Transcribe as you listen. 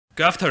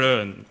Good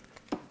afternoon.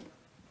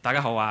 大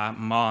家好啊，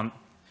午安。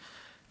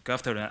Good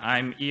afternoon.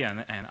 I'm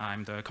Ian, and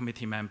I'm the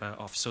committee member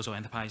of Social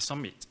Enterprise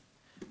Summit.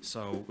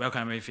 So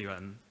welcome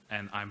everyone,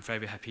 and I'm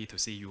very happy to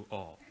see you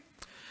all.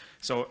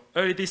 So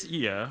early this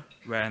year,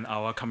 when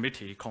our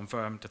committee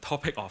confirmed the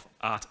topic of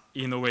art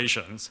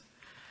innovations,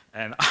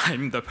 and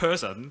I'm the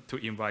person to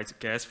invite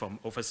guests from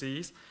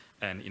overseas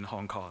and in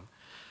Hong Kong,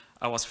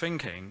 I was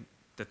thinking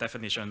the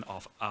definition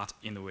of art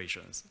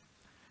innovations.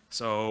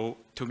 So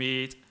to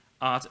me,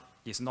 art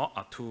is not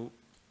a tool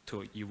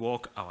to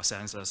evoke our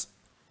senses,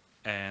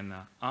 and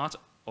art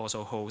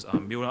also holds a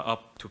mirror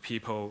up to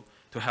people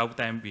to help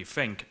them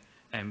rethink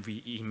and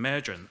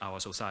reimagine our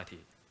society.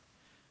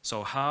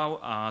 So how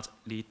art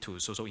leads to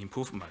social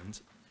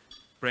improvement,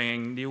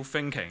 bringing new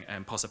thinking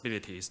and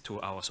possibilities to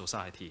our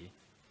society?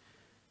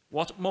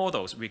 What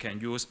models we can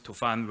use to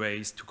find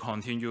ways to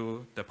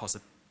continue the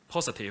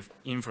positive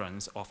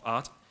influence of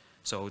art?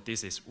 So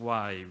this is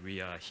why we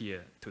are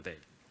here today.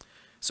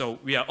 So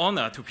we are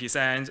honored to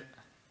present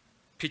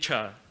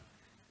Picture,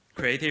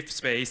 Creative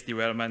Space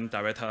Development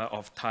Director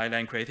of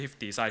Thailand Creative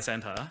Design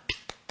Center.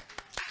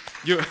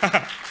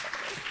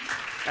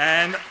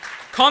 And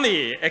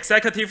Connie,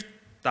 Executive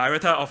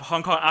Director of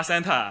Hong Kong Art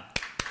Center.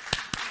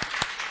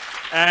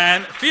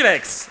 And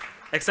Felix,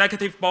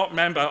 Executive Board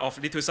Member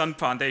of Little Sun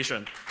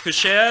Foundation, to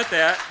share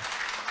their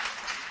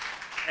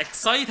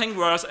exciting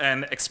works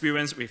and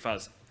experience with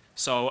us.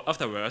 So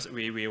afterwards,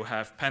 we will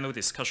have panel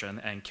discussion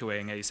and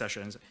Q&A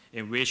sessions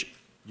in which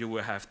you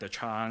will have the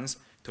chance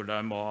to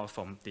learn more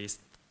from these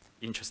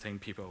interesting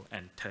people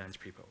and talented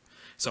people.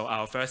 So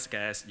our first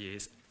guest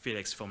is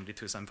Felix from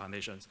Little Sun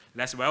Foundation.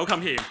 Let's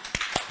welcome him.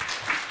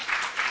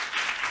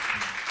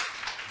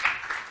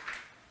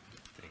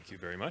 Thank you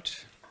very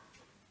much.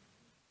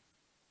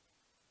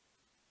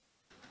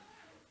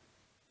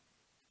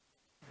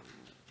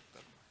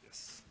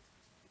 Yes.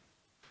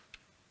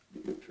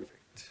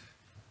 Perfect.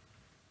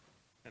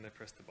 And I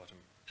press the bottom.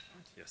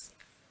 Yes.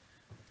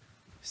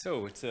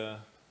 So it's a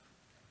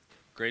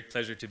great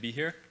pleasure to be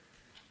here.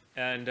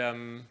 And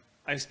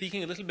I'm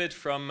speaking a little bit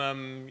from,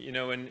 an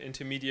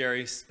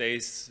intermediary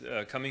space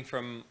coming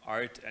from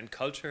art and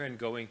culture and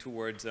going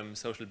towards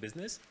social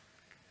business.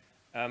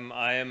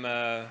 I am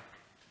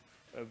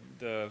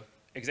the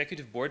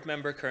executive board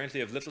member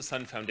currently of Little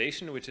Sun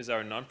Foundation, which is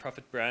our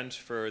nonprofit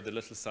branch for the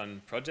Little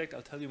Sun project.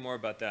 I'll tell you more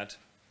about that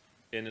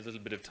in a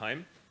little bit of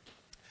time.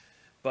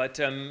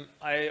 But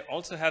I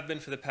also have been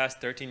for the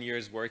past 13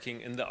 years working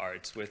in the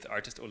arts with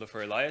artist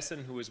Olafur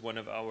Eliasson, who is one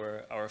of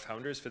our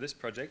founders for this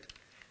project.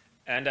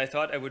 And I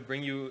thought I would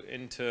bring you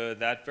into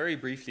that very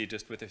briefly,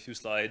 just with a few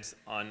slides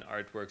on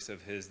artworks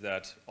of his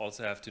that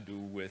also have to do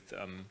with,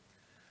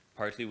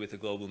 partly with a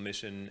global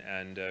mission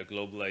and a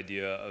global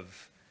idea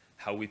of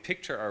how we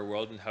picture our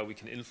world and how we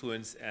can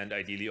influence and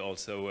ideally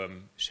also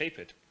shape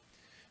it.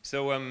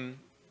 So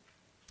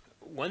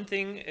one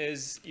thing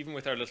is, even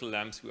with our little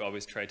lamps, we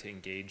always try to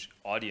engage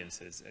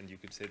audiences, and you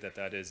could say that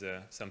that is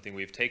something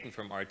we've taken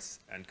from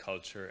arts and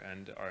culture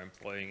and are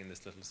employing in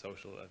this little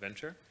social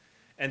venture.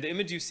 And the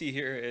image you see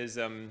here is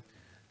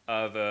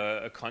of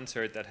a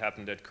concert that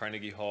happened at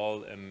Carnegie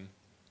Hall in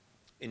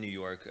New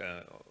York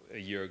a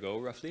year ago,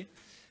 roughly.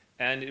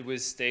 And it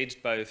was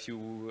staged by a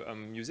few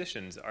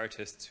musicians,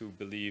 artists who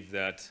believe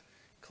that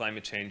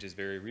climate change is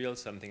very real,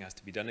 something has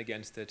to be done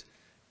against it.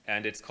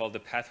 And it's called the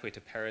Pathway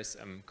to Paris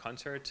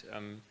concert,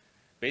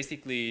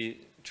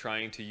 basically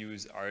trying to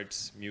use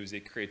arts,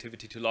 music,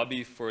 creativity to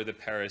lobby for the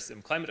Paris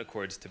climate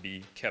accords to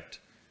be kept.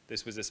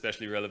 This was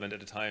especially relevant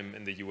at a time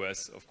in the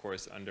US, of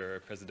course, under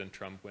President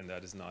Trump, when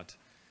that is not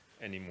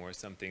anymore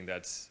something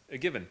that's a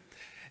given.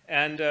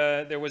 And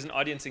there was an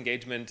audience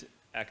engagement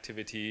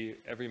activity.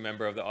 Every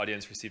member of the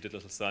audience received a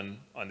little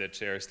sun on their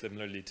chair,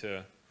 similarly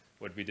to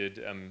what we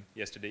did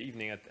yesterday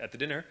evening at the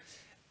dinner.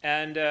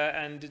 And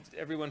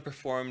everyone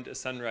performed a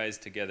sunrise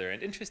together.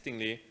 And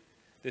interestingly,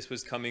 this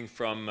was coming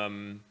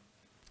from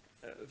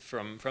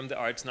the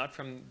arts, not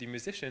from the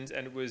musicians,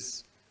 and it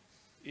was,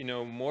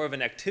 more of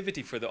an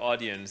activity for the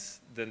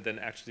audience than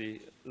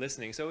actually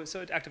listening. So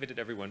it activated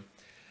everyone.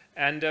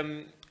 And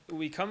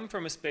we come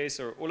from a space,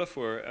 or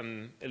Olafur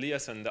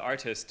Eliasson, the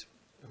artist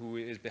who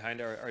is behind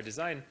our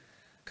design,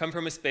 come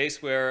from a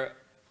space where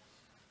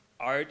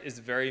art is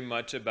very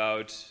much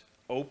about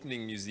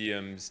opening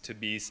museums to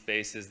be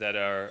spaces that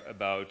are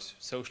about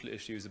social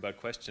issues, about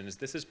questions.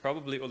 This is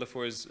probably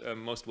Olafur's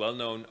most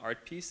well-known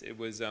art piece. It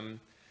was an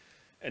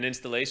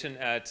installation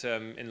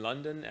in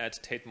London at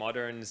Tate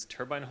Modern's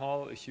Turbine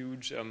Hall, a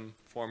huge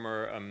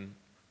former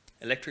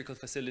electrical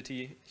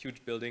facility,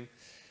 huge building.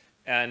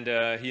 And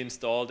he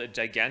installed a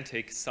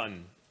gigantic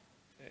sun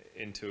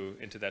into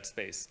that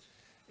space.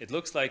 It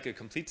looks like a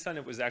complete sun.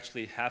 It was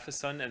actually half a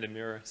sun and a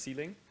mirror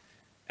ceiling.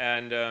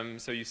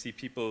 And so you see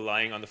people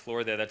lying on the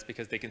floor there. That's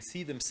because they can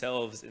see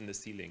themselves in the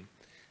ceiling.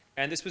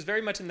 And this was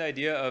very much in the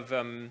idea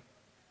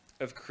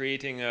of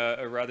creating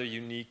a rather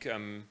unique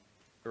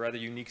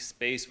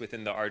space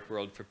within the art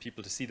world for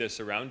people to see their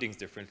surroundings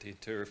differently,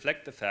 to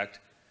reflect the fact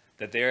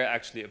that they're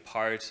actually a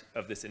part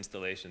of this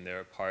installation.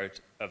 They're a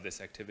part of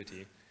this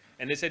activity.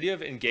 And this idea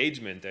of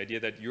engagement, the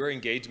idea that your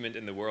engagement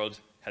in the world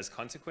has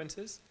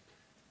consequences,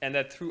 and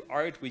that through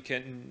art we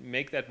can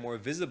make that more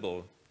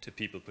visible to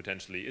people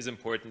potentially, is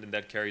important, and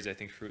that carries, I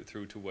think,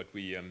 through to what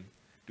we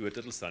do at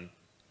Little Sun.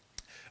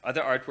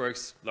 Other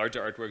artworks, larger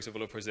artworks of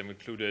Olafur's have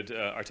included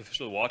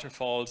artificial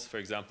waterfalls, for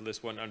example,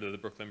 this one under the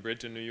Brooklyn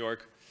Bridge in New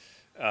York.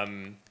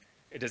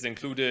 It has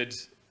included,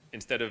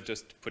 instead of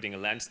just putting a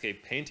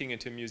landscape painting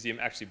into a museum,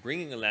 actually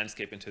bringing a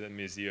landscape into the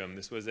museum.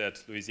 This was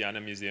at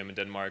Louisiana Museum in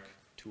Denmark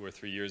 2 or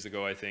 3 years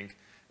ago, I think.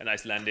 An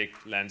Icelandic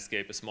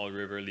landscape, a small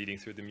river leading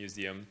through the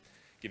museum,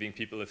 giving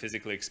people a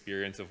physical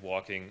experience of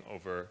walking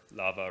over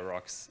lava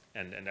rocks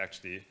and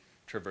actually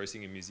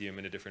traversing a museum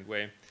in a different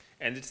way.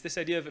 And it's this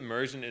idea of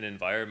immersion in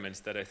environments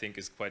that I think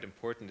is quite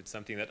important. It's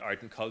something that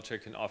art and culture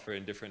can offer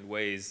in different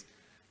ways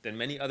than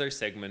many other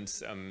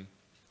segments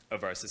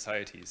of our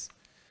societies.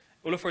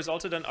 Olafur has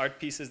also done art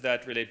pieces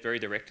that relate very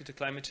directly to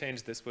climate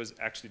change. This was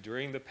actually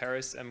during the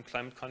Paris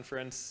Climate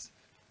Conference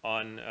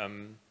on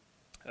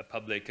a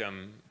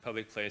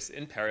public place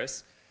in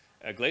Paris.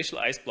 Glacial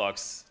ice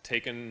blocks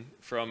taken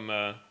from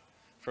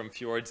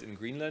fjords in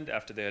Greenland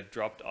after they had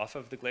dropped off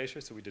of the glacier,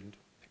 so we didn't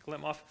pickle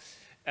them off,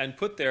 and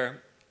put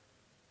there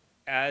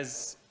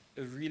as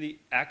a really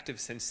active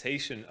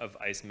sensation of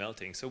ice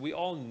melting. So we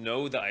all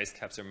know the ice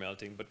caps are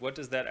melting, but what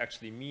does that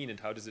actually mean and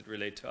how does it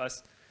relate to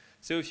us?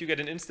 So if you get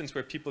an instance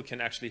where people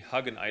can actually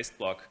hug an ice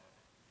block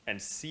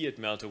and see it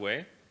melt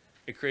away,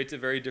 it creates a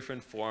very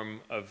different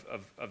form of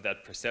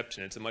that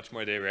perception. It's a much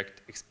more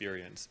direct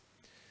experience.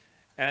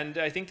 And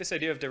I think this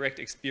idea of direct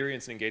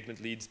experience and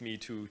engagement leads me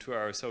to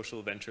our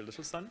social venture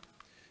Little Sun.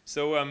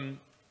 So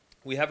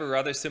we have a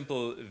rather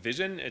simple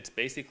vision. It's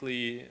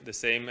basically the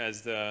same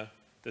as the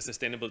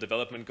Sustainable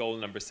Development Goal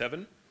number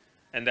 7,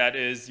 and that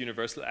is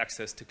universal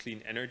access to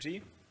clean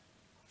energy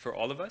for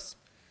all of us.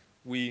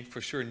 We for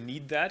sure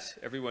need that.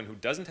 Everyone who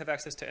doesn't have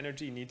access to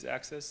energy needs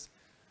access.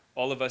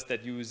 All of us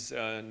that use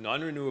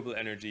non-renewable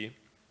energy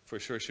for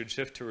sure should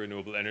shift to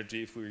renewable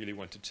energy if we really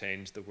want to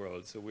change the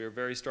world. So we're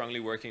very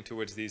strongly working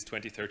towards these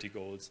 2030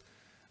 goals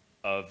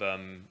of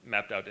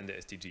mapped out in the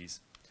SDGs.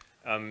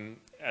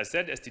 As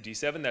said, SDG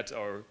 7, that's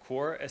our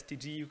core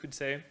SDG, you could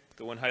say,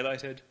 the one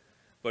highlighted.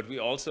 But we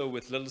also,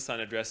 with Little Sun,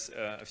 address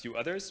a few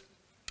others.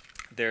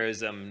 There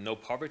is no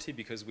poverty,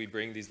 because we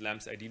bring these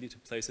lamps ideally to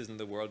places in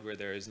the world where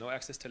there is no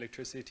access to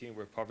electricity and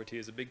where poverty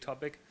is a big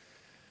topic.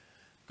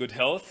 Good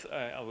health,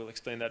 I will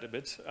explain that a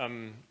bit.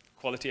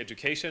 Quality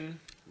education,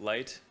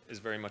 light is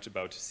very much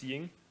about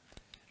seeing.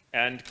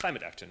 And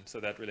climate action, so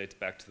that relates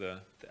back to the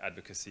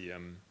advocacy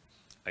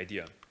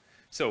idea.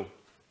 So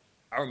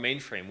our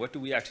mainframe, what do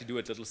we actually do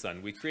at Little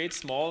Sun? We create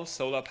small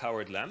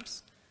solar-powered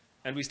lamps.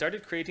 And we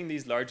started creating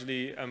these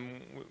largely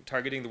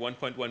targeting the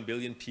 1.1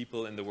 billion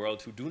people in the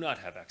world who do not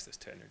have access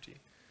to energy.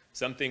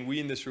 Something we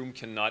in this room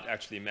cannot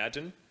actually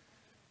imagine.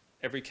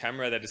 Every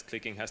camera that is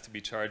clicking has to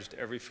be charged.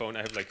 Every phone, I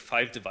have like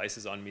 5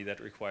 devices on me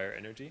that require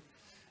energy.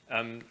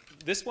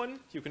 This one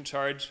you can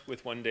charge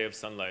with 1 day of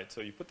sunlight.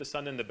 So you put the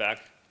sun in the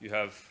back, you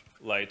have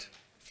light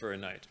for a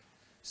night.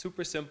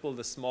 Super simple,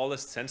 the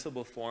smallest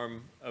sensible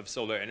form of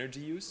solar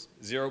energy use,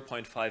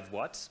 0.5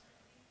 watts,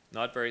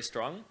 not very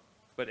strong,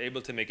 but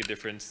able to make a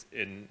difference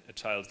in a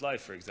child's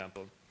life, for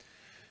example.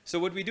 So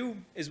what we do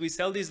is we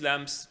sell these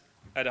lamps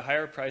at a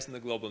higher price in the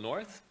global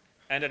north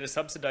and at a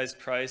subsidized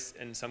price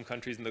in some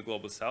countries in the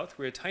global south.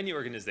 We're a tiny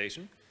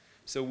organization,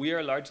 so we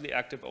are largely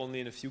active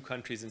only in a few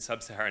countries in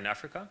sub-Saharan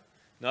Africa,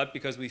 not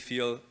because we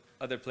feel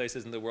other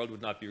places in the world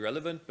would not be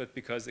relevant, but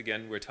because,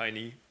 again, we're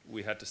tiny,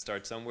 we had to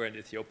start somewhere, and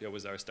Ethiopia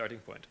was our starting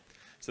point.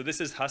 So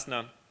this is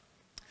Hasna,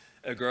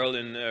 a girl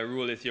in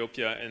rural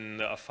Ethiopia in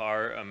the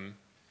Afar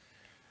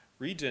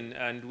region,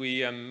 and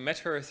we met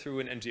her through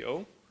an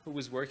NGO who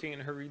was working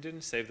in her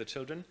region, Save the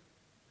Children,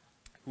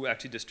 who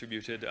actually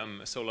distributed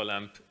a solar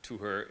lamp to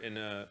her in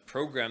a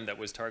program that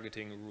was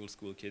targeting rural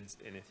school kids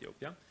in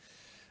Ethiopia.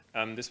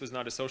 This was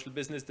not a social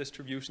business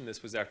distribution,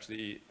 this was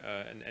actually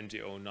an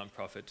NGO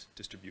nonprofit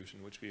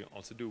distribution, which we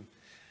also do.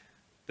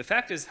 The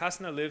fact is,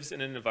 Hasna lives in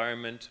an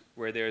environment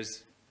where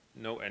there's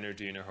no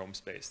energy in her home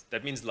space.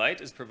 That means light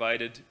is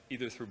provided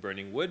either through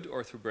burning wood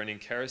or through burning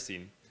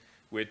kerosene,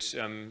 which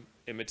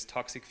emits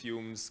toxic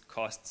fumes,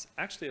 costs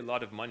actually a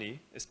lot of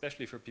money,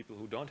 especially for people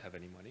who don't have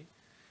any money,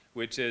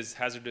 which is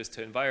hazardous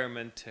to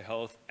environment, to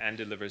health, and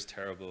delivers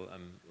terrible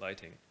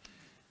lighting.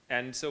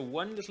 And so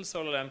one little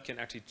solar lamp can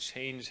actually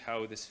change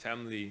how this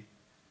family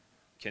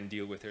can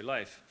deal with their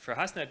life. For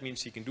Hasna, it means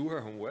she can do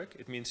her homework.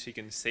 It means she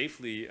can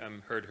safely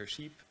herd her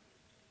sheep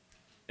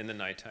in the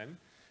nighttime.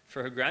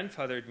 For her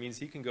grandfather, it means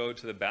he can go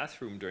to the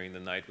bathroom during the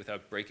night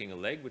without breaking a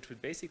leg, which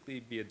would basically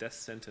be a death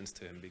sentence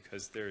to him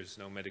because there's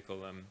no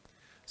medical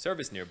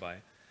service nearby.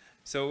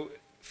 So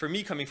for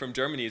me, coming from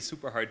Germany, it's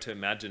super hard to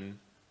imagine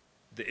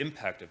the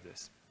impact of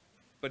this.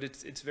 But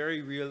it's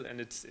very real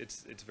and it's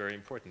very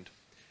important.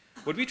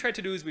 What we try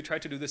to do is we try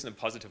to do this in a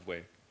positive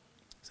way.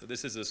 So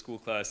this is a school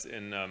class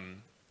in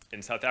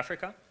South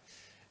Africa.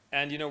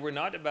 And we're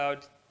not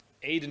about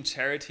aid and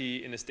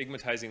charity in a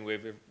stigmatizing way.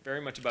 We're very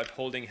much about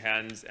holding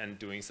hands and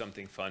doing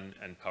something fun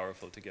and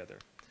powerful together.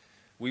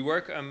 We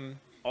work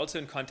also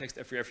in context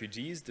of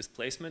refugees,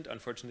 displacement,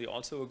 unfortunately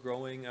also a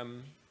growing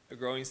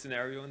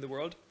scenario in the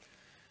world.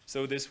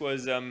 So this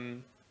was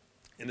in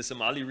the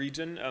Somali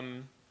region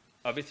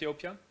of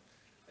Ethiopia,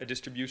 a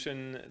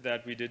distribution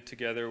that we did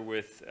together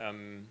with, I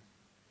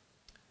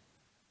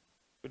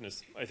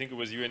think it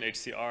was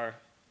UNHCR,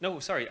 no,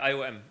 sorry,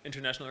 IOM,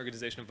 International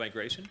Organization of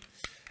Migration.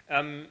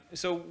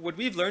 So what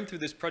we've learned through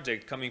this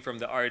project, coming from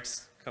the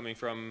arts, coming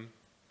from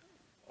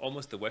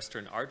almost the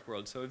Western art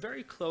world, so a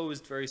very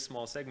closed, very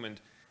small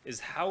segment, is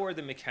how are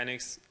the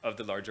mechanics of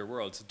the larger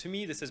world. So to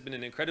me, this has been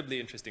an incredibly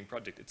interesting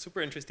project. It's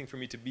super interesting for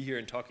me to be here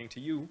and talking to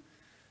you,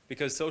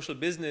 because social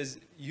business,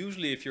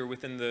 usually if you're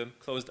within the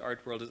closed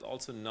art world, is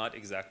also not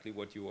exactly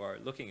what you are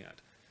looking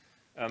at.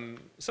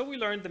 So we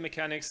learned the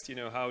mechanics, you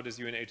know, how does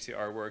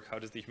UNHCR work? How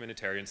does the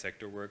humanitarian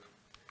sector work?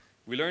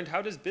 We learned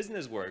how does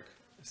business work?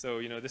 So,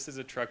 you know, this is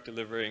a truck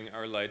delivering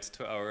our lights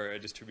to our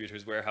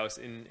distributor's warehouse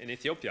in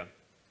Ethiopia.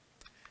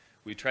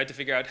 We tried to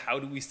figure out how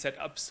do we set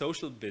up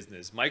social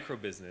business, micro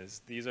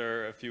business. These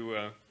are a few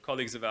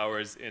colleagues of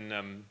ours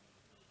in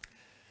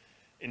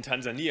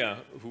Tanzania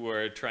who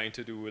are trying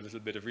to do a little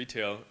bit of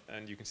retail,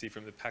 and you can see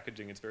from the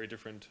packaging it's very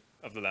different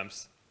of the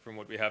lamps from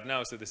what we have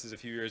now. So this is a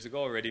few years ago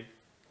already.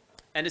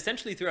 And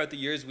essentially throughout the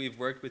years we've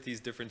worked with these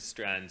different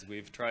strands.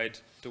 We've tried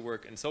to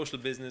work in social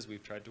business,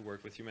 we've tried to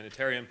work with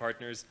humanitarian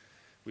partners,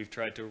 we've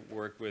tried to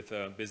work with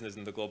business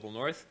in the global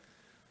north,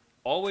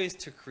 always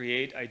to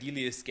create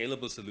ideally a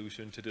scalable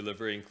solution to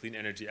delivering clean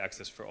energy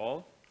access for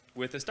all,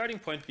 with the starting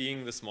point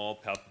being the small,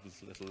 palpable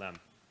little lamp.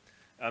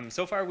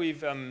 So far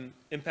we've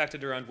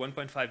impacted around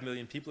 1.5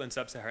 million people in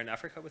sub-Saharan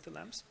Africa with the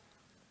lamps,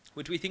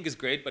 which we think is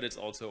great, but it's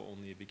also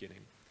only a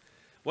beginning.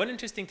 One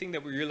interesting thing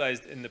that we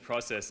realized in the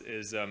process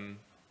is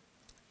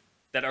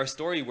that our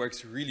story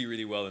works really,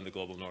 really well in the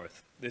global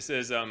north. This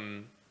is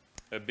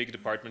a big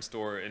department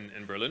store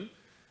in Berlin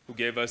who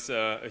gave us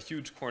a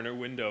huge corner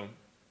window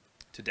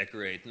to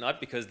decorate, not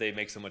because they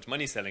make so much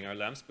money selling our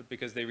lamps, but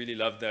because they really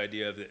love the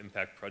idea of the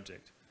impact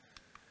project.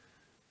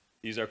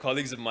 These are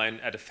colleagues of mine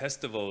at a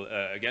festival,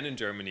 again in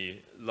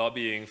Germany,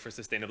 lobbying for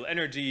sustainable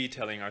energy,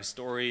 telling our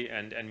story,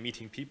 and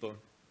meeting people.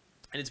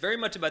 And it's very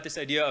much about this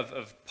idea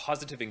of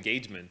positive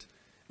engagement,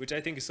 which I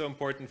think is so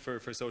important for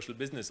social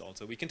business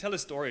also. We can tell a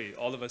story,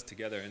 all of us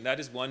together, and that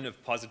is one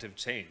of positive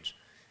change.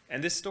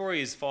 And this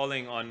story is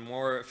falling on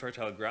more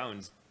fertile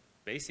grounds,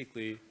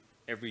 basically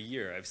every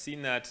year. I've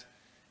seen that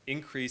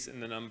increase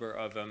in the number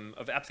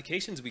of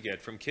applications we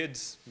get from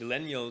kids,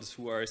 millennials,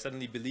 who are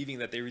suddenly believing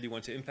that they really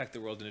want to impact the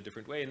world in a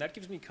different way, and that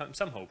gives me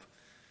some hope.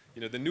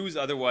 You know, the news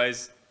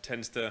otherwise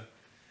tends to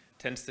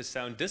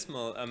sound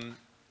dismal,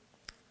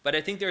 but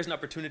I think there's an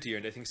opportunity here,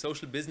 and I think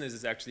social business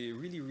is actually a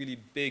really, really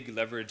big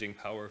leveraging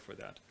power for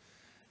that.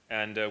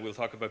 And we'll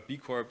talk about B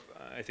Corp,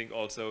 I think,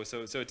 also.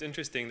 So it's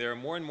interesting. There are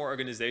more and more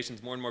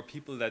organizations, more and more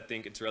people that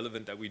think it's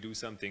relevant that we do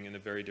something in a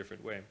very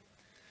different way.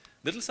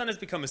 Little Sun has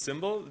become a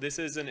symbol. This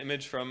is an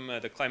image from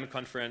the climate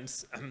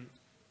conference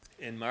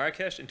in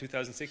Marrakesh in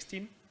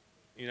 2016,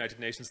 United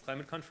Nations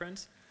Climate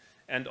Conference.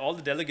 And all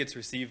the delegates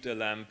received a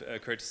lamp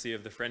courtesy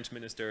of the French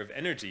Minister of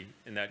Energy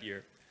in that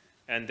year.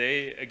 And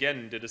they,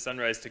 again, did a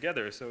sunrise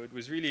together. So it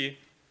was really,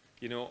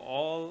 you know,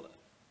 all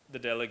the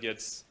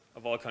delegates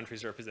of all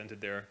countries represented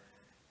there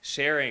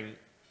sharing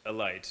a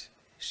light,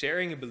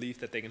 sharing a belief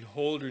that they can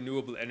hold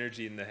renewable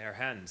energy in their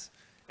hands,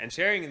 and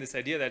sharing in this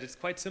idea that it's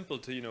quite simple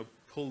to, you know,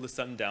 pull the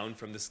sun down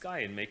from the sky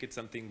and make it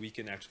something we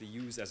can actually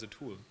use as a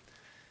tool.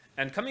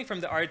 And coming from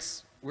the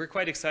arts, we're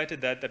quite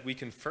excited that we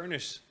can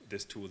furnish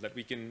this tool, that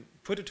we can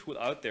put a tool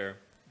out there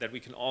that we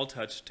can all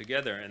touch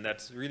together, and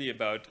that's really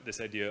about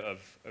this idea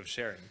of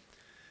sharing.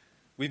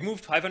 We've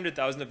moved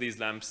 500,000 of these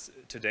lamps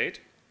to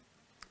date,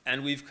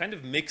 and we've kind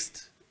of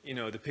mixed, you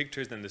know, the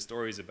pictures and the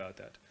stories about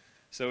that.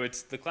 So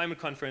it's the climate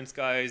conference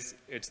guys,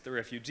 it's the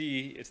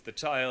refugee, it's the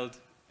child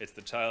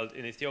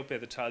in Ethiopia,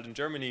 the child in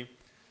Germany.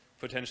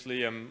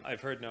 Potentially,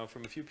 I've heard now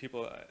from a few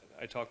people,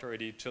 I talked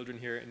already, children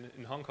here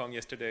in Hong Kong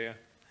yesterday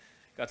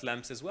got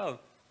lamps as well.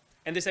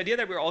 And this idea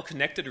that we're all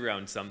connected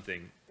around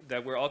something,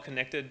 that we're all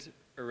connected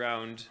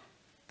around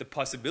the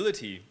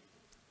possibility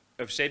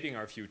of shaping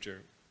our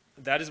future,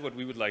 that is what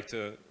we would like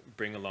to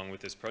bring along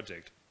with this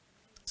project.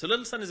 So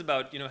Little Sun is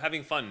about, you know,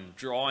 having fun,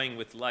 drawing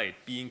with light,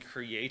 being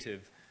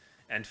creative,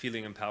 and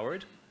feeling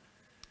empowered.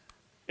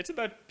 It's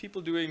about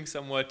people doing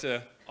somewhat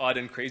odd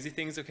and crazy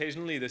things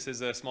occasionally. This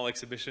is a small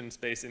exhibition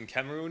space in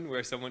Cameroon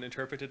where someone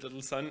interpreted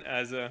Little Sun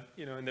as,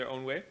 you know, in their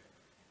own way.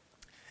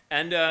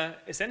 And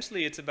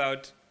essentially it's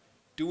about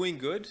doing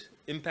good,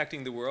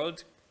 impacting the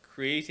world,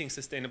 creating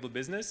sustainable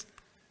business,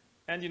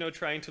 and, you know,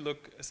 trying to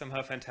look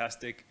somehow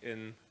fantastic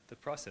in the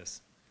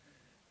process.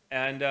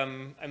 And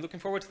I'm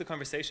looking forward to the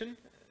conversation.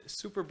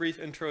 Super brief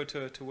intro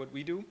to what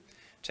we do.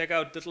 Check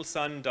out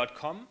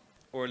littlesun.com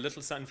or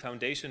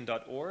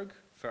littlesunfoundation.org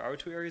for our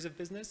two areas of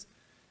business.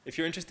 If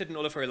you're interested in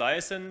Olafur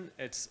Eliasson,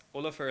 it's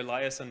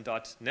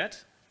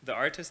olafureliasson.net, the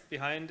artist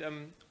behind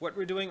what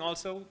we're doing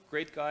also.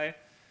 Great guy,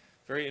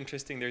 very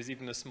interesting. There's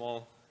even a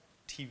small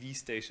TV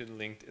station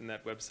linked in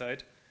that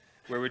website.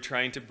 where we're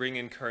trying to bring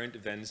in current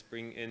events,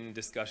 bring in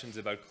discussions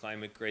about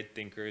climate, great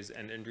thinkers,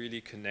 and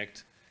really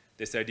connect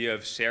this idea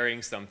of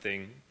sharing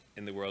something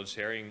in the world,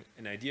 sharing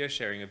an idea,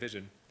 sharing a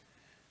vision.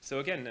 So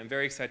again, I'm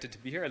very excited to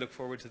be here. I look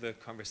forward to the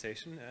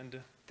conversation,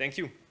 and thank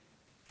you.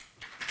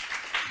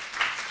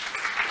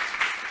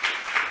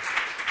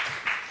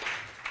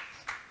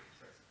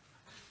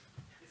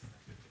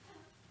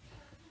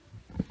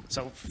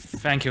 So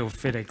thank you,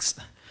 Felix.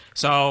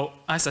 So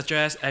I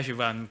suggest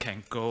everyone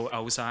can go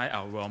outside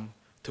our room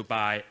to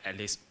buy at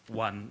least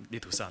one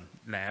little sun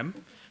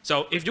lamp.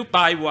 So if you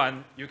buy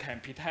one, you can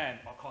pretend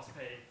or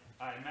cosplay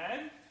Iron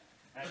Man.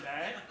 And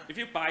then if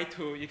you buy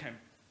two, you can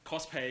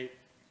cosplay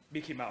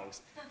Mickey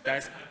Mouse.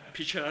 That's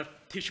picture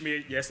teach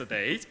me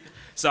yesterday.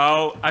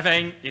 So I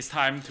think it's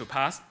time to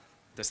pass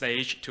the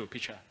stage to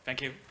Picture.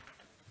 Thank you.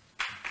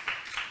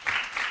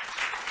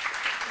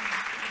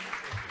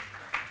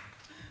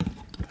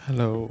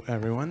 Hello,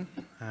 everyone.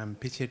 I'm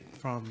Pichit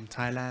from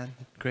Thailand,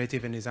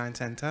 Creative and Design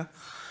Center.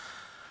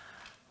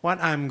 What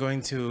I'm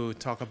going to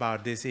talk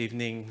about this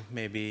evening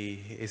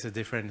maybe is a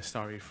different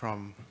story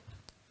from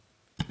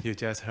you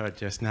just heard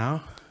just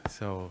now.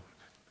 So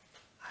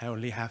I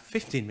only have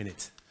 15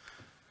 minutes.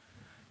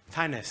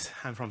 Thainess.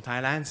 I'm from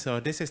Thailand, so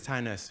this is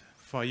Thainess.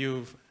 For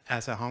you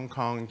as a Hong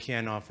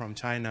Kongian or from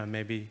China,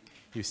 maybe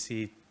you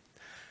see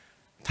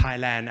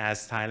Thailand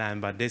as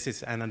Thailand, but this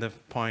is another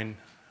point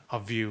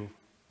of view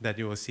that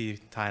you will see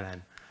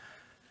Thailand.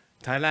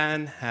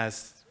 Thailand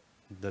has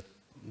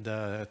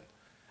the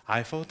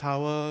Eiffel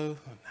Tower,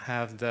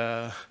 have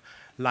the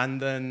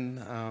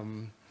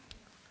London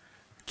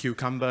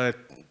cucumber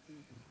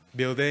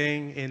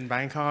building in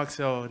Bangkok.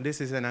 So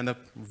this is another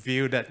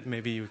view that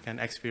maybe you can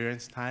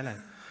experience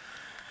Thailand.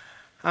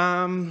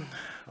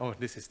 Oh,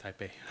 this is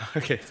Taipei.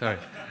 Okay, sorry.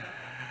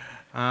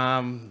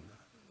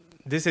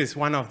 This is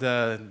one of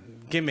the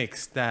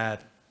gimmicks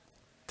that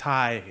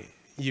Thai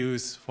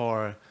use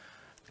for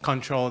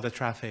control the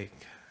traffic.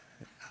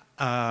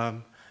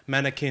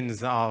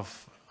 Mannequins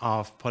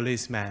of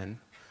policemen,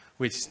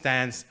 which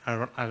stands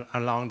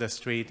along the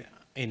street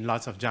in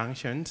lots of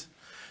junctions.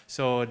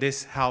 So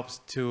this helps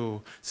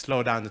to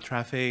slow down the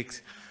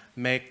traffic,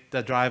 make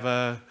the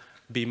driver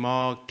be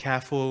more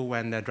careful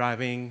when they're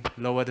driving,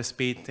 lower the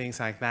speed, things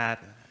like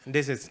that.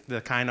 This is the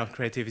kind of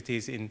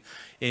creativities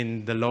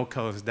in the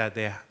locals that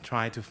they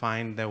try to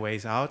find their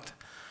ways out.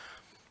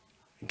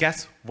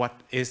 Guess what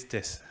is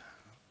this?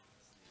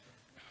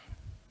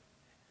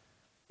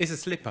 It's a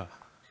slipper,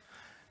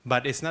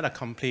 but it's not a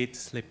complete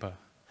slipper,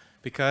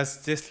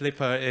 because this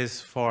slipper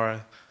is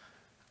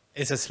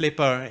it's a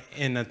slipper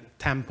in a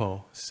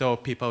temple, so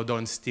people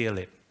don't steal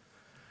it.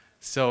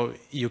 So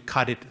you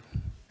cut it,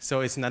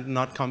 so it's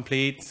not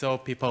complete, so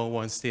people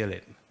won't steal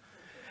it.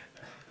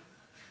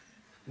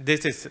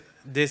 This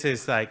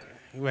is like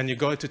when you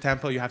go to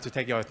temple, you have to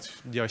take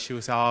your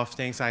shoes off,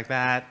 things like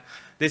that.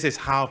 This is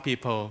how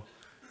people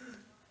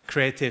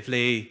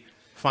creatively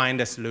find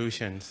the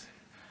solutions.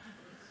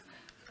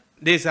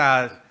 These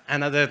are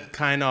another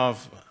kind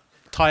of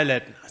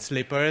toilet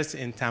slippers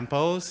in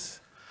temples.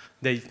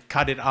 They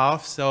cut it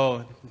off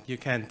so you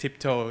can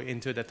tiptoe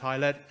into the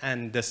toilet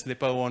and the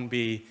slipper won't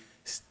be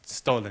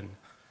stolen.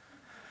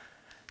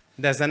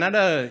 There's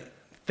another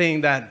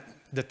thing that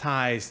the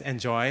Thais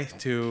enjoy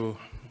to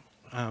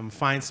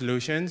find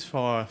solutions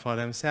for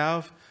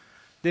themselves.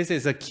 This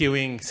is a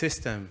queuing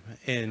system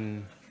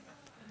in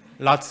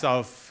lots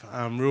of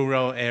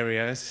rural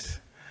areas.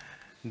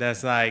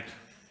 There's like,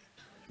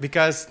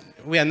 because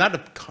we are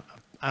not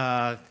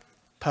a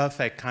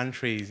perfect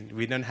country,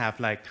 we don't have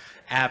like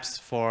apps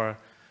for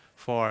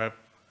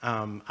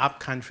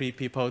up-country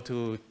people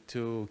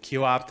to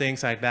queue up,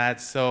 things like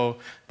that. So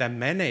they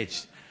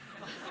manage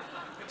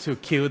to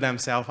queue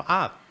themselves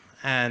up.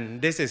 And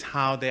this is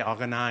how they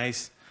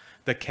organize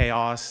the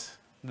chaos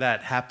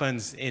that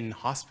happens in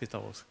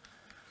hospitals.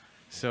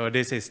 So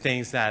this is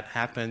things that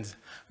happens.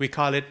 We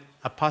call it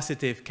a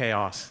positive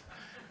chaos,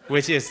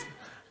 which is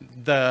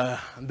the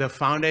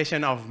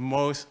foundation of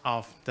most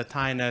of the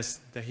Thainess,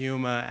 the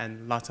humor,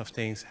 and lots of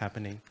things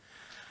happening.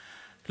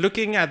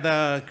 Looking at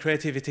the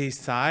creativity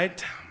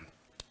side,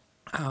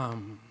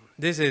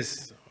 this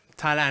is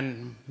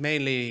Thailand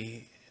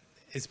mainly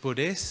is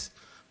Buddhist,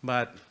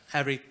 but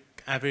every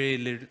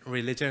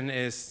religion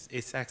is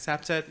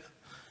accepted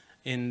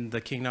in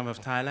the Kingdom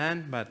of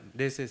Thailand. But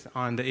this is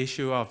on the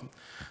issue of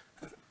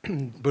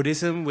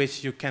Buddhism,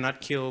 which you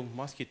cannot kill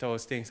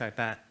mosquitoes, things like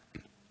that.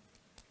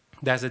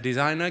 There's a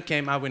designer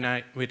came up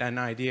with an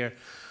idea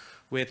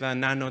with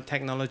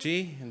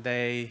nanotechnology.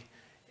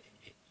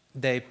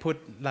 They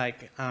put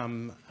like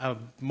a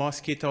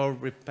mosquito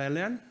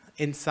repellent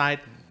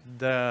inside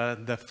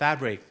the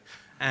fabric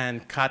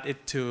and cut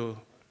it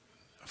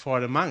for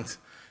the monks.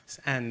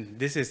 And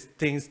this is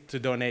things to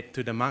donate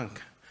to the monk,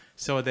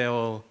 so they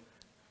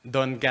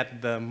don't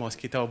get the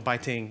mosquito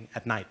biting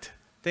at night,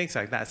 things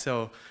like that.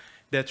 So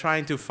they're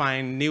trying to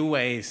find new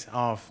ways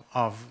of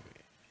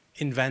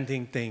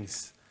inventing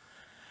things.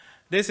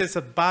 This is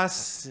a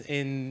bus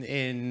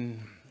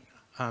in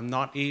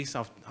northeast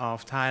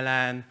of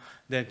Thailand.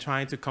 They're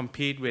trying to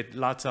compete with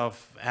lots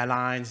of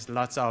airlines,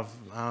 lots of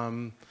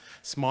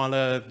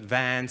smaller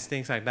vans,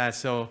 things like that.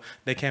 So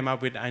they came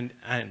up with an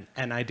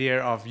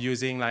idea of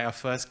using like a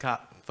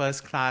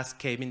first class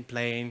cabin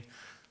plane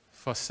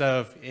for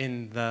serve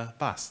in the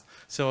bus.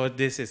 So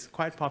this is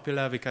quite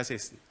popular because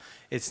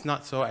it's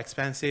not so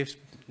expensive,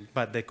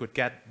 but they could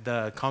get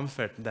the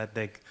comfort that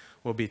they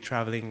will be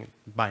traveling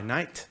by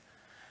night.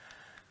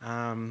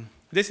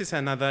 This is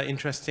another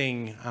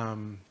interesting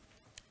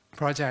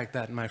project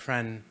that my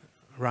friend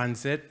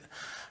runs it.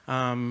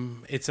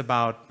 It's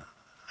about,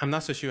 I'm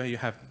not so sure you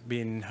have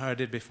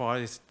heard it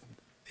before.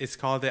 It's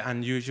called the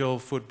Unusual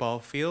Football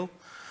Field.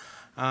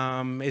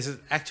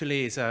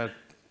 It's a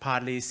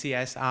partly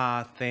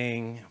CSR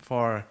thing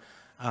for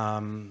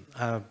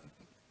a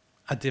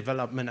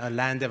development, a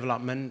land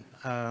development,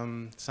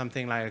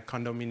 something like a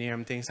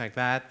condominium, things like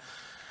that.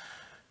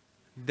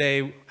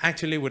 They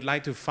actually would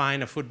like to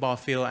find a football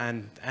field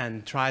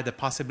and try the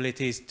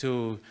possibilities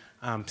to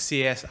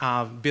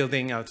CSR,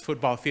 building a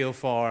football field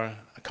for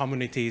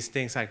communities,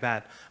 things like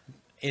that,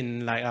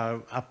 in like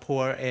a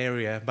poor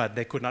area, but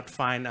they could not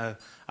find a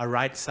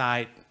right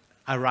size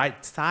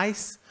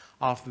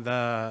of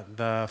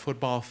the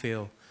football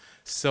field.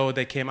 So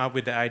they came up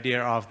with the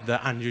idea of the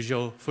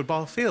unusual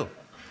football field,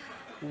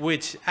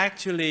 which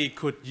actually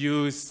could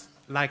use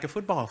like a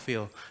football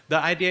field. The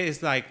idea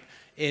is like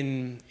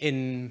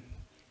in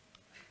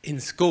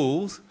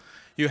schools,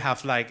 you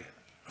have like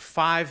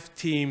 5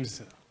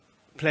 teams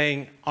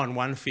playing on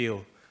one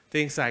field,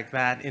 things like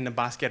that, in a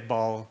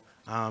basketball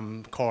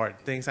court,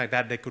 things like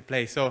that they could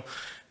play. So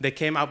they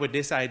came up with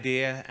this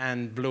idea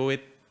and blew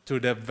it to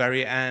the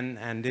very end,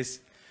 and this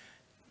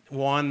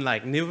won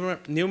like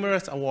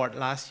numerous awards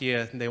last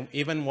year. They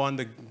even won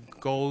the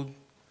gold,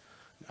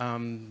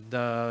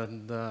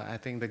 I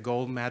think the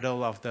gold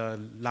medal of the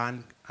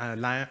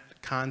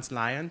Cannes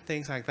Lion,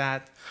 things like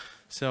that.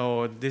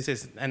 So this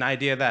is an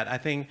idea that I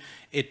think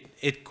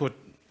it could,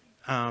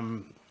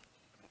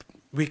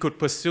 we could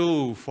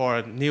pursue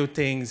for new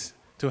things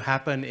to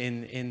happen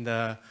in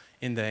the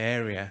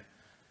area.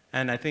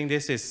 And I think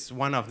this is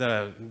one of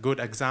the good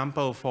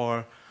examples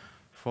for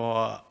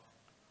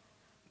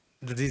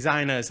the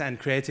designers and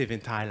creative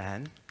in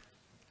Thailand.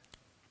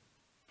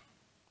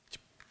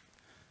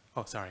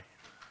 Oh, sorry,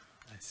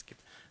 I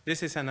skipped.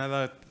 This is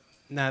another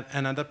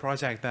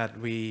project that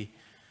we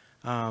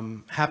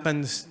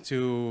happens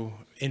to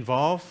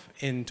involve.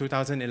 In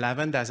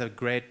 2011, there's a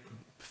great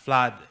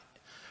flood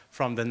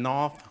from the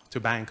north to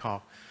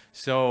Bangkok.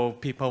 So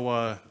people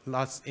were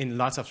in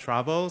lots of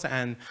troubles,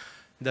 and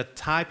the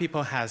Thai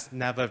people has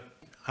never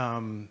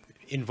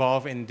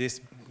involved in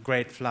this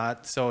great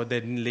flood, so they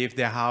didn't leave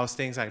their house,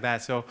 things like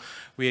that. So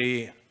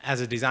we, as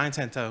a design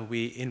center,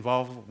 we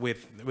involved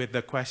with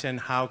the question,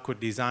 how could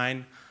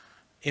design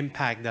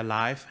impact their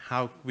life,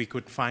 how we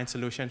could find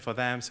solutions for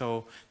them.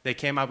 So they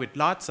came up with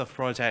lots of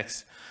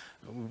projects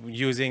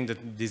using the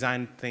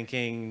design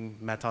thinking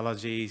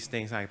methodologies,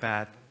 things like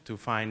that, to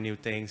find new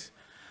things.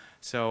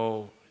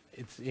 So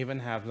it's even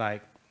have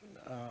like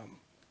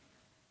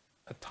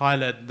a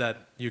toilet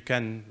that you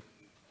can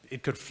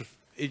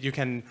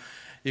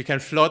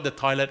float the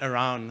toilet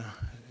around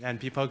and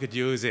people could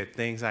use it,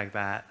 things like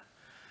that.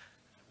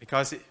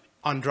 Because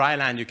on dry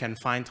land you can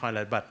find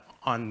toilet, but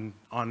on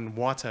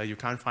water you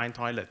can't find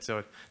toilet.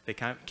 So they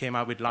came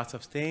up with lots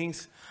of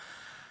things.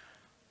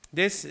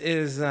 This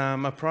is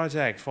a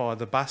project for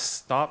the bus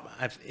stop.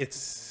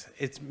 It's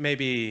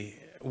maybe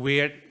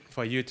weird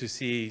for you to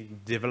see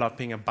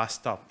developing a bus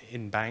stop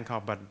in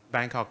Bangkok, but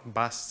Bangkok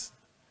bus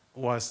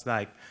was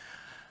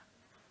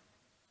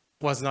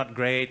not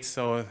great,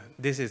 so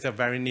this is a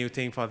very new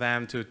thing for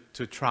them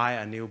to try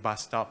a new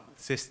bus stop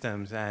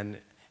systems, and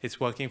it's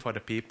working for the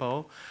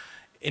people,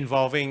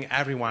 involving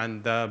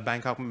everyone, the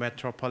Bangkok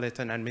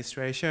Metropolitan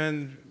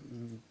Administration,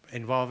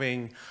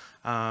 involving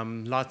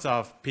lots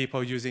of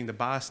people using the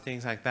bus,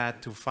 things like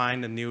that, to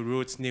find a new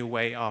routes, new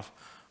way of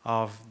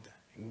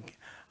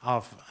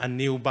a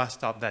new bus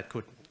stop that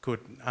could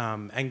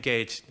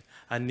engage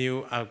a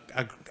new, what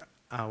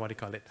do you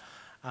call it,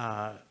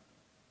 a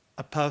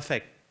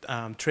perfect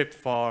trip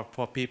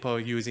for people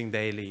using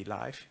daily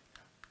life.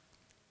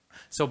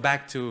 So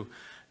back to,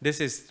 this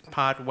is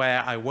part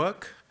where I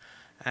work,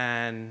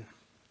 and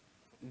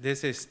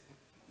this is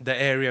the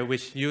area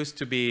which used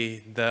to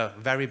be the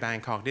very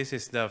Bangkok. This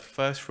is the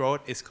first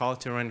road. It's called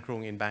Charan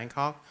Krung in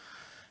Bangkok.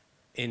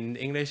 In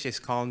English, it's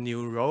called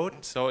New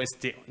Road. So it's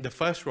the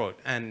first road,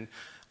 and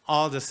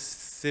all the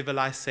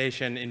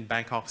civilization in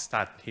Bangkok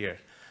start here.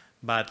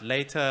 But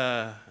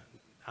later,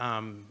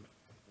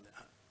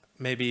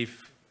 maybe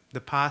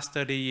the past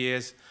 30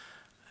 years,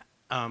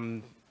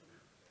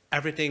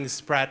 everything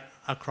spread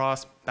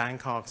across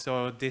Bangkok.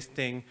 So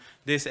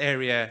this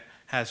area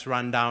has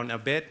run down a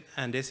bit,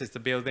 and this is the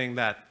building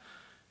that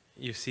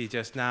you see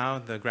just now,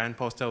 the Grand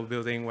Postal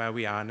building where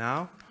we are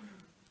now.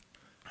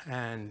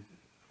 And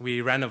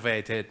we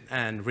renovated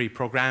and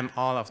reprogrammed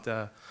all of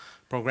the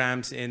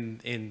programs in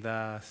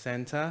the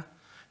center.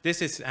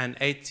 This is an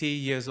 80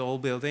 years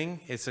old building.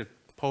 It's a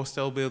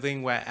postal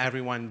building where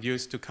everyone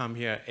used to come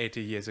here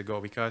 80 years ago,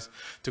 because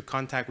to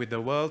contact with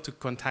the world, to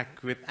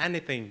contact with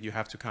anything, you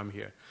have to come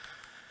here.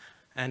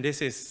 And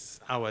this is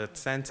our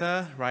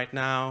center right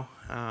now.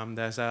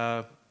 There's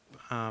a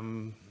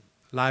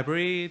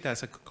library,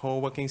 there's a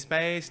co-working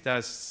space,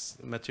 there's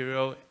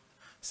material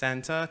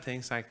center,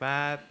 things like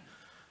that.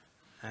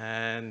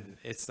 And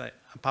it's like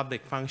a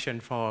public function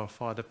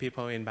for the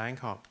people in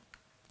Bangkok.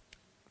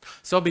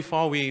 So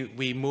before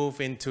we move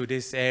into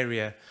this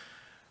area,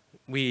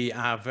 we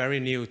are very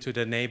new to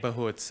the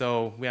neighborhood,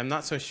 so we are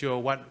not so sure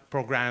what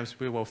programs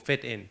we will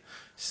fit in.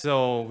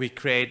 So we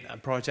create a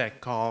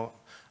project called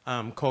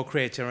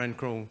Co-Create Charan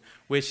Krung,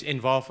 which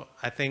involves,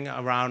 I think,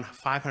 around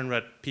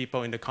 500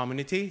 people in the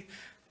community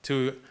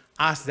to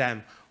ask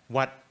them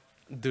what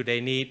do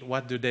they need,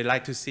 what do they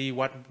like to see,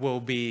 what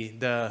will be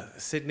the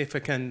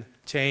significant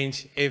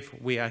change if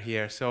we are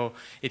here. So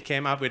it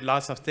came up with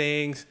lots of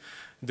things,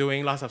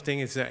 doing lots of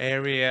things in the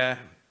area,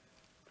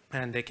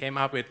 and they came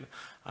up with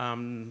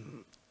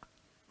 5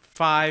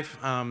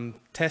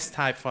 test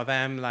types for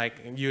them, like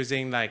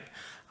using like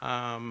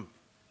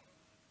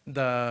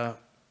the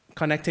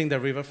connecting the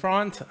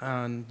riverfront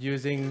and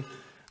using,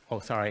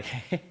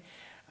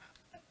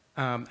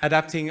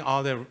 adapting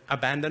all the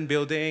abandoned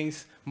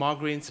buildings, more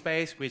green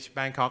space, which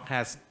Bangkok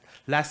has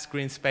less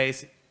green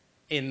space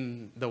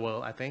in the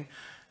world, I think.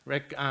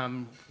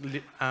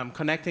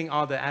 Connecting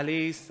all the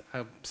alleys,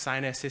 a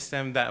signage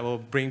system that will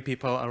bring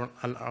people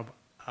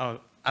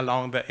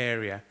along the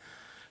area.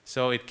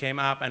 So it came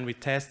up and we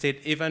tested,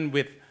 even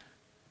with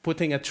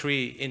putting a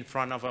tree in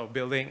front of a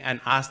building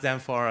and ask them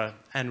for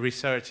and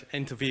research,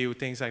 interview,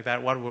 things like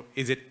that.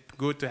 Is it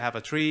good to have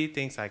a tree,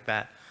 things like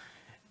that.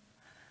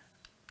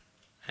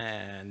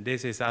 And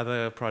this is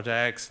other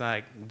projects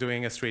like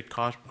doing a street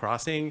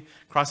crossing.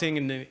 Crossing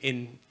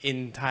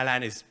in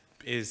Thailand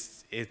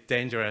is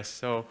dangerous,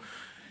 so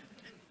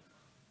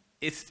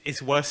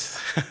it's worse.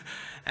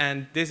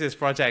 And this is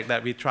project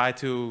that we try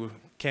to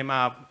came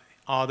up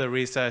all the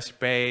research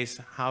base,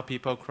 how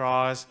people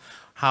cross,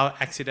 how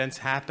accidents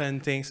happen,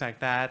 things like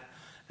that.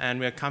 And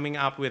we're coming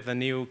up with a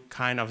new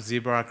kind of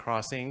zebra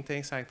crossing,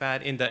 things like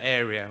that in the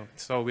area.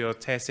 So we'll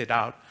test it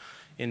out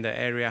in the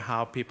area,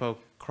 how people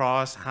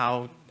cross,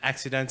 how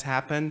accidents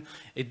happen.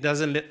 It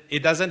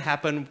doesn't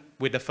happen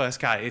with the first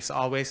car. It's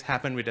always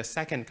happen with the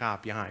second car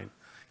behind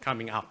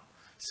coming up.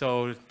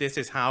 So this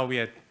is how we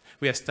are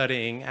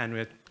studying,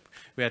 and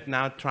we are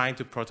now trying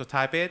to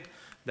prototype it.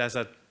 There's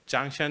a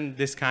junction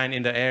this kind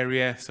in the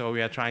area, so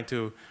we are trying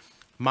to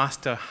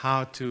master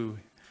how to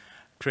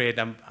create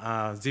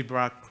a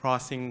zebra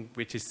crossing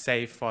which is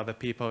safe for the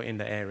people in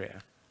the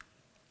area.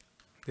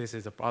 This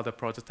is the other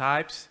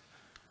prototypes.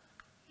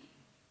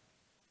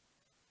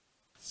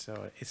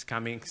 So it's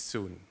coming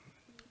soon.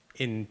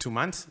 In 2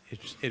 months,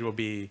 it will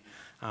be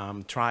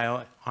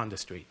trial on the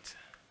street.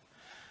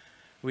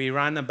 We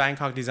run a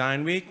Bangkok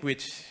Design Week,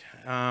 which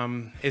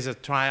is a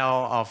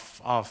trial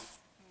of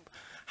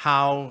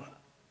how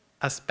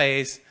a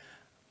space,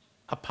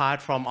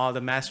 apart from all the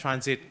mass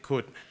transit,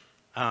 could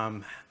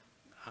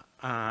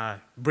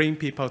bring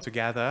people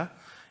together.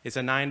 It's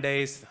a 9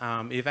 days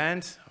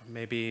event,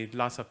 maybe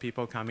lots of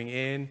people coming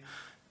in.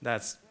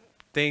 That's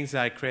things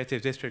like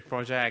creative district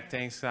project,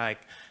 things like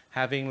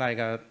having like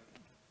a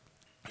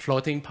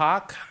floating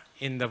park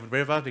in the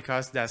river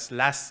because there's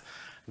less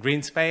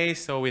green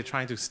space. So we're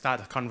trying to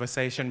start a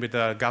conversation with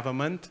the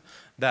government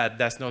that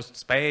there's no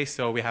space,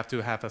 so we have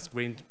to have a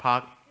green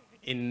park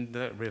in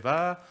the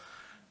river.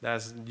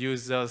 There's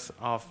users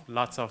of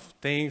lots of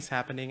things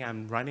happening.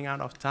 I'm running out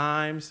of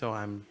time, so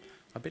I'm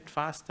a bit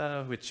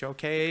faster with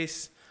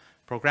showcase,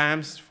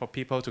 programs for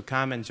people to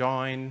come and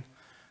join,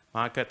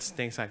 markets,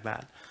 things like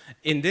that.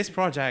 In this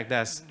project,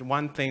 there's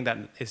one thing that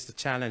is the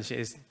challenge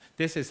is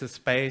this is a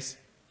space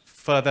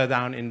further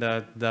down in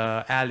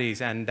the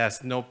alleys, and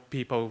there's no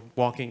people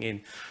walking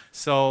in.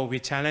 So we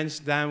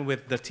challenged them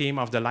with the team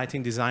of the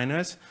lighting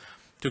designers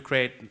to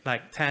create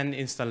like 10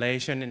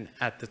 installations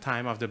at the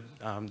time of the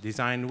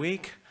design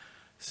week.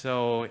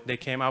 So they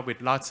came up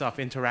with lots of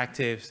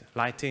interactive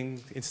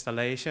lighting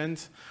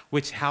installations,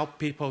 which help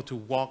people to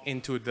walk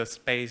into the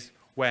space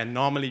where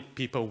normally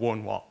people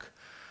won't walk.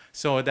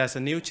 So there's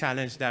a new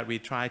challenge that we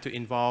try to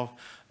involve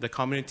the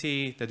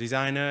community, the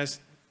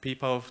designers,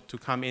 people to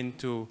come in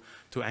to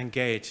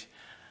engage.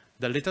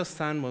 The little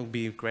sun will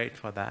be great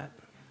for that.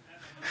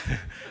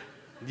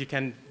 You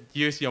can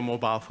use your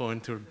mobile phone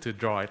to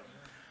draw it.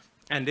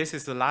 And this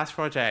is the last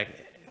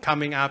project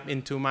coming up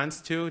in 2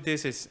 months too.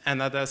 This is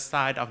another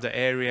side of the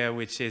area,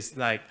 which is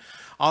like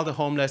all the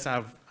homeless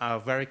are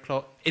very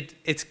close.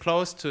 It's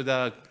close to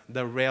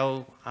the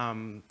rail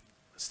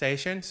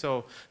station,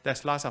 so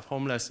there's lots of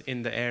homeless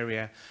in the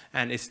area,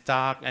 and it's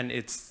dark and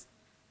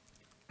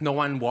no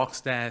one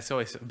walks there, so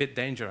it's a bit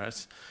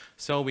dangerous.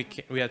 So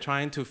we are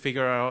trying to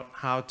figure out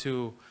how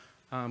to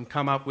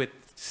come up with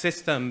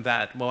system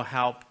that will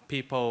help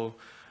people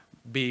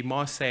be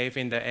more safe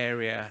in the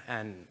area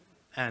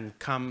and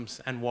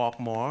comes and walk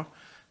more.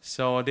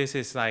 So this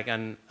is like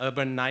an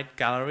urban night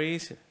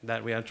galleries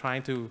that we are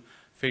trying to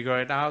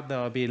figure it out. There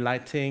will be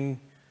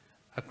lighting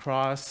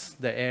across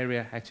the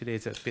area. Actually,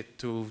 it's a bit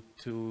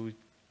too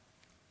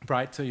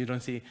bright, so you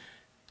don't see.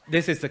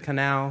 This is the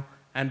canal,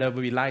 and there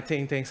will be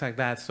lighting, things like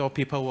that. So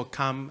people will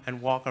come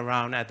and walk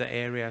around at the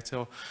area.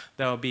 So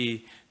there will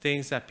be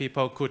things that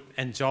people could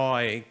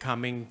enjoy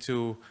coming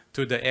to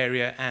the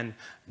area and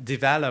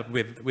develop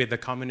with the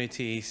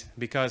communities.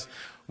 Because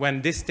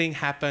when this thing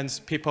happens,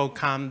 people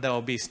come, there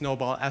will be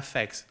snowball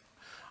effects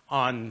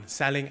on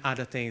selling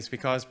other things,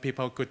 because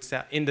people could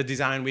sell in the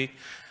design week.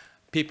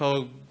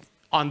 People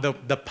on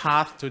the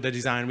path to the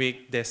design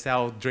week, they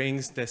sell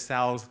drinks, they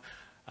sell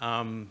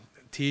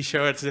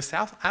T-shirts, they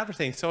sell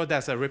everything. So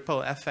there's a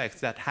ripple effect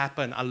that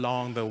happen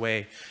along the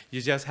way.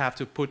 You just have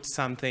to put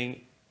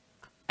something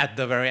at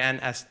the very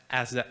end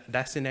as the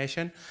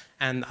destination,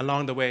 and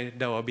along the way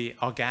there will be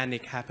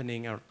organic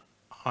happening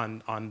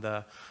on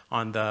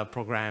the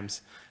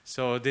programs.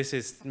 So this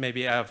is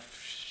maybe a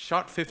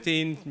short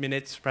 15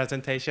 minutes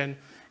presentation,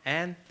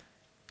 and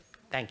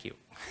thank you.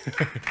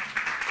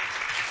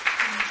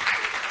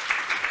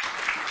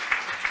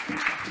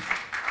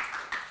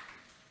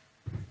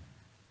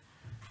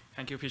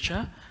 Thank you,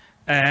 Peter.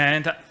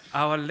 And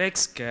our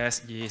next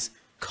guest is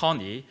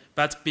Connie.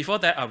 But before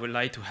that, I would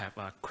like to have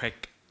a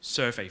quick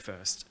survey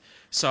first.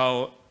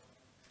 So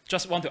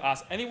just want to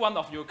ask, any one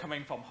of you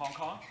coming from Hong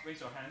Kong, raise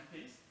your hand,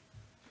 please.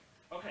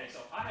 Okay, so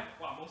I have,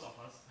 well, most of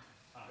us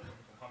are coming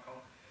from Hong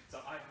Kong. So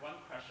I have one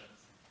question.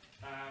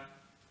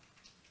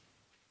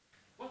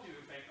 What do you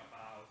think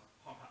about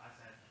Hong Kong Art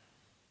Center?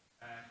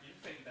 Do you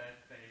think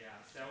that they are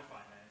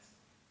self-financed?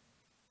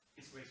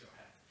 Please raise your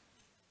hand.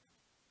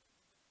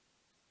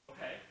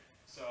 Okay,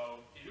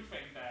 so do you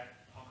think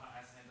that Hong Kong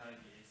Art Center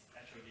is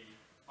actually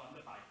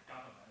funded by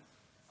government,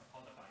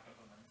 supported by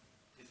government?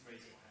 Please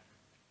raise your hand.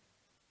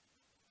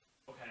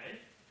 Okay,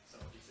 so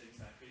it seems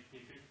like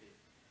 50-50.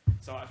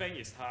 So I think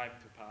it's time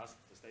to pass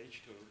the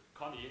stage to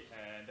Connie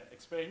and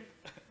explain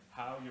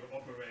how you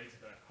operate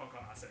the Hong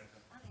Kong Art Center.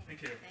 Okay.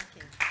 Thank you. Thank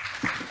you.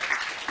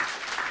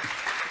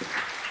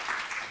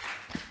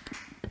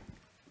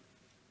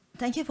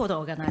 Thank you for the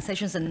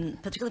organizations,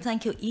 and particularly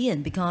thank you,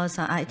 Ian, because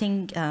I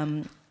think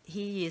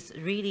he is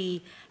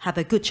really have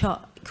a good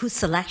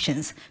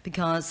selections,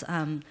 because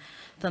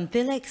from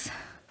Felix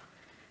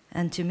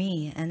and to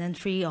me, and then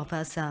three of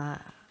us are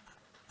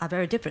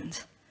very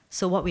different.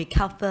 So what we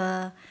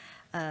cover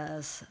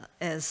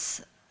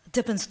is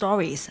different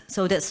stories.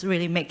 So that's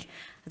really make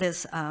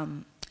this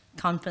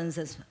conference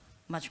is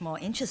much more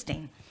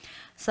interesting.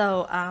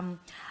 So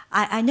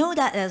I know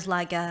that there's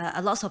like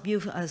a lot of you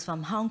is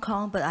from Hong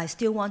Kong, but I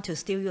still want to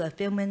steal you a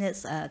few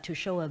minutes to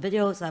show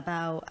videos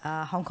about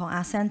Hong Kong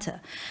Art Center.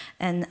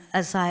 And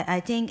as I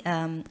think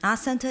Art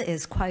Center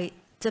is quite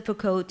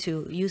difficult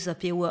to use a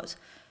few words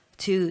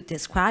to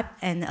describe,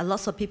 and a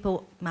lot of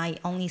people might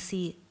only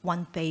see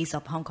one face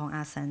of Hong Kong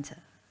Art Center.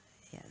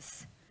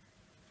 Yes.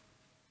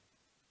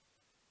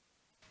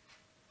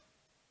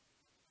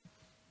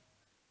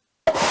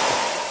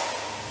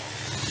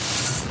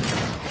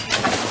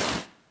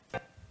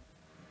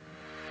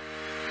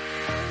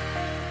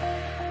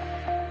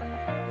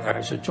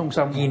藝術中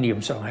心意念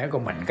上係一個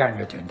民間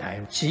嘅團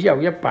體，只有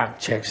100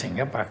尺乘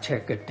100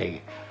尺嘅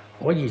地，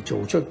可以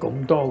做出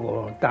咁多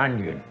個單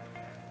元，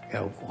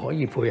又可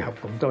以配合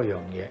咁多樣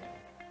嘢。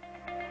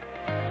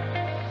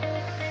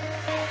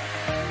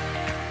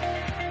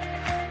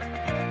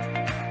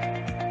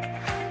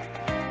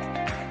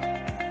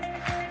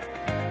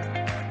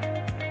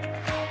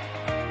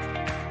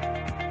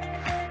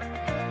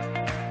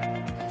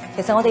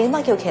其實我哋點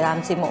解叫旗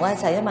艦節目咧？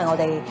就係因為我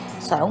哋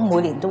想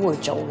每年都會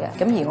做嘅。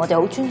咁而我哋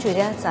好專注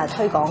咧，就係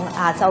推廣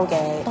亞洲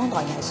嘅當代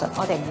藝術。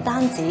我哋唔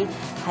單止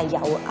係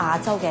有亞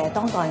洲嘅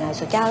當代藝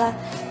術家啦，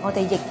我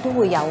哋亦都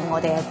會有我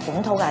哋嘅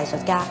本土嘅藝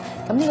術家。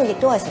咁呢個亦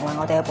都係成為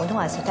我哋嘅本土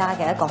藝術家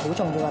嘅一個好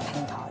重要嘅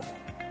平台。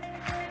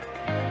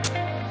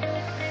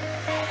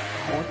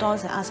多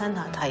謝 Art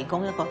Center 提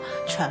供一個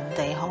場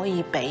地，可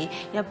以俾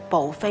一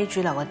部非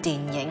主流嘅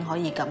電影可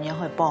以咁樣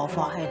去播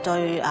放，係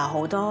對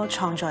好多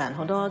創作人、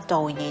好多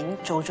導演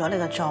做咗呢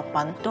個作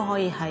品，都可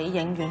以喺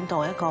影院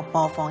度一個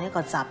播放、一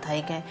個集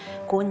體嘅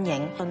觀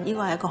影。呢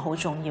個係一個好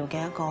重要嘅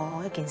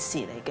一件事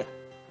嚟嘅。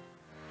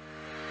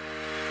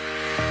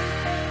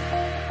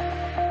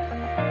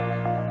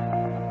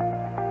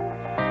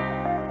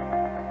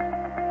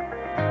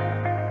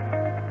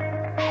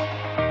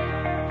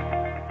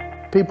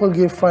People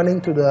give funding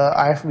to the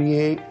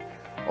IFBA,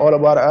 all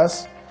about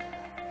us.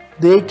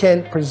 They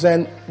can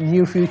present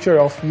new future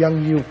of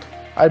young youth.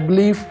 I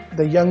believe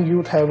the young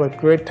youth have a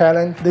great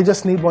talent. They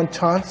just need one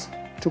chance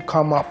to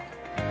come up.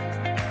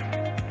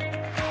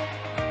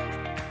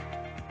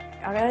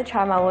 我覺得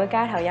賽馬會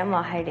街頭音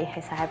樂系列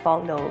其實係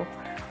幫到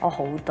我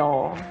好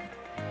多。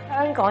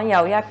香港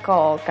有一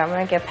個咁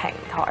樣嘅平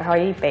台，可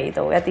以俾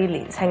到一啲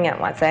年青人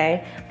或者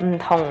唔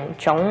同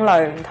種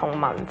類、唔同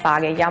文化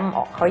嘅音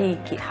樂可以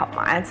結合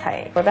埋一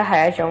齊，覺得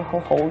係一種好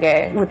好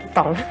嘅活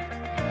動。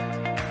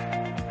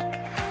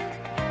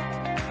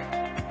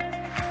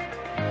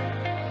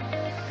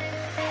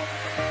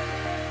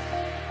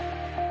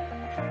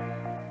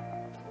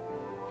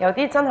有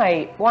啲真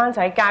係灣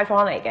仔街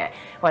坊嚟嘅，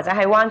或者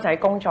喺灣仔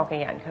工作嘅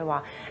人，佢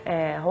話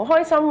好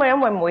開心啊，因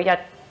為每日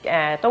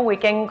都會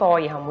經過，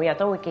然後每日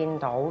都會見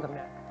到咁樣。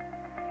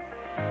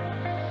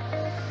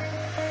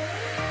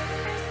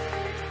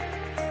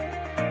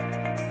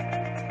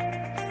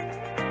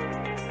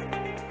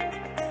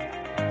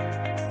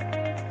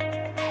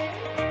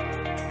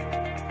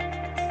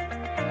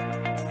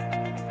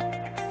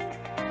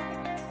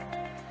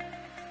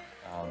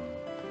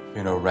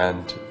You know,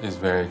 rent is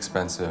very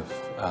expensive.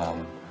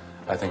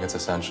 I think it's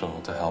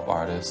essential to help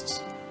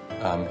artists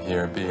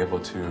here be able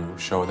to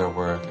show their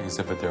work,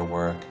 exhibit their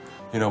work.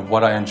 You know,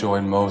 what I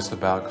enjoyed most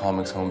about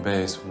Comics Home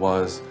Base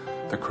was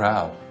the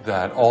crowd,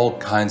 that all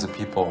kinds of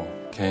people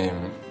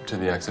came to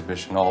the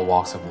exhibition, all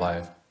walks of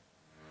life.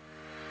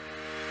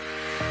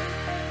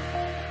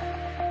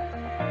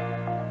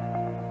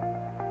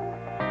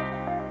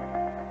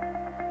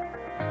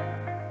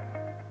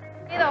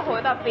 好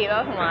特別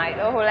咯，同埋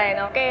都好靚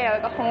咯，跟住有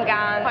一個空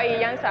間可以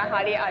欣賞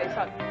下啲藝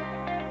術。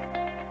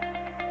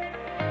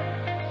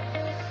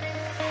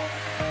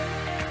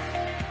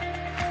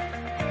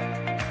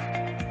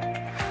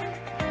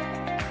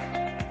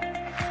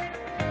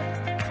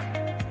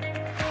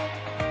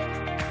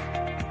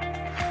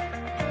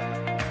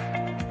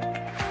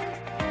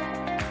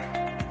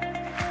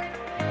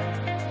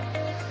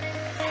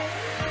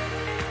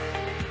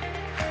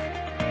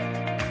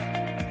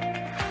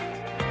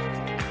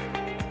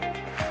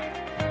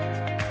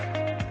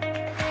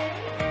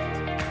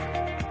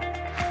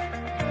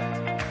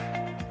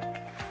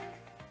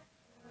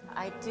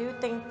I do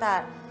think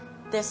that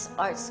this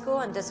art school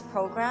and this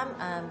program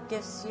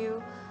gives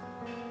you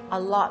a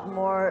lot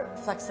more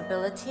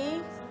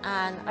flexibility,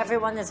 and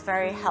everyone is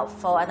very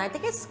helpful, and I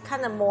think it's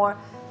kind of more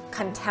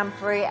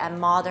contemporary and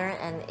modern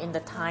and in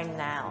the time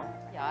now.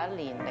 有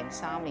一年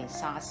03年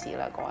沙士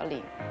啦，嗰一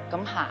年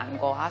咁行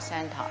過 Art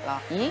Centre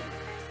啦，咦，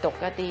讀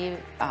一啲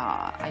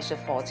藝術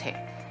課程。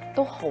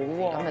都好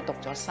喎，咁咪讀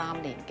咗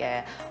3年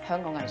嘅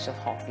香港藝術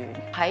學院。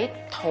喺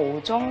途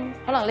中，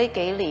可能呢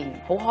幾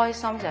年好開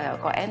心，就有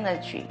個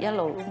energy 一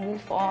路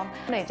move on，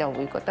 咁你就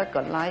會覺得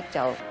個 life 就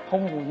好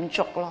滿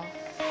足咯。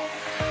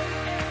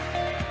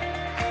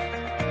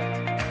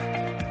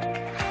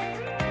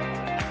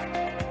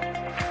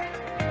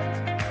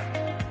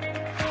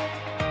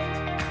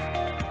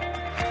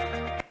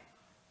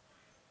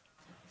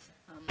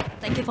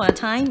Thank you for your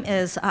time.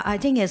 I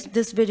think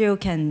this video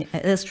can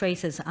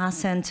illustrate this art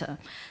center.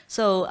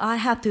 So I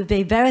have to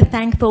be very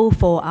thankful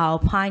for our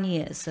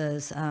pioneers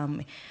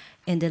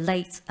in the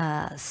late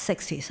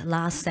 60s,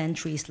 last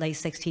century's late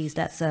 60s,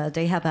 that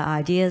they have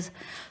ideas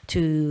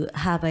to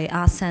have an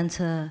art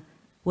center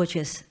which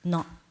is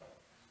not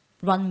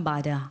run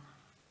by the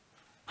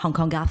Hong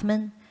Kong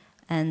government,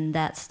 and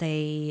that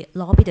they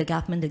lobby the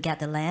government to get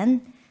the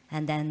land,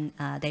 and then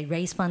they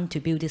raise funds to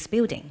build this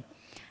building.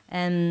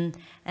 And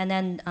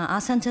then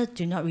our center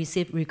do not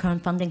receive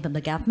recurrent funding from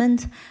the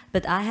government,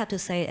 but I have to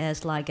say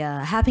is like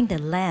having the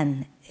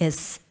land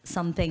is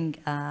something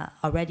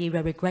already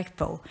very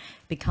grateful,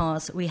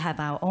 because we have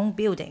our own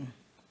building.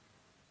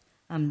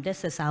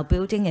 This is our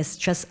building, it's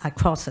just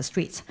across the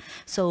street.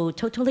 So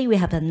totally we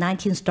have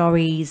 19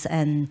 stories,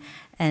 and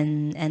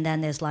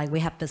then there's like we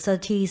have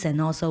facilities,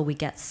 and also we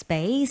get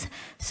space.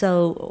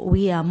 So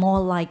we are more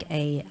like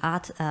a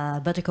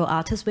vertical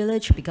artist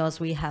village, because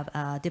we have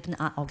different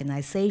art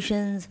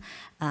organizations,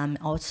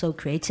 also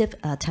creative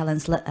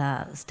talents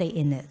stay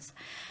in it.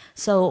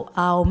 So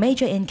our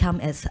major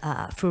income is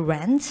through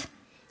rent.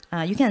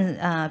 You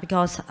can,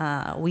 because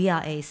we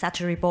are a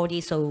statutory body,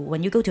 so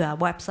when you go to our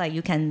website,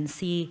 you can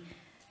see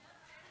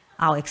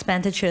our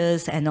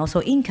expenditures and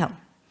also income.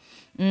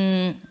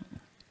 And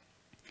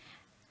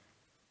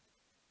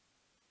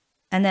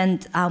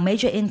then our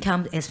major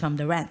income is from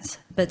the rent.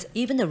 But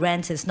even the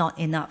rent is not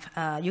enough.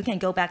 You can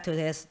go back to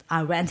this,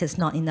 our rent is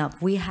not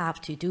enough. We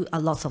have to do a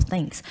lot of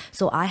things.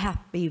 So I have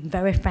been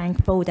very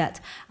thankful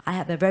that I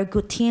have a very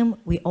good team.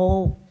 We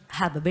all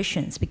have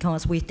visions,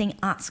 because we think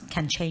arts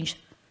can change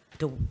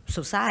the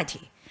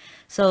society.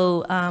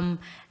 So,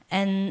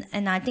 and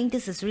I think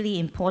this is really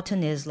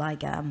important, is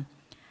like,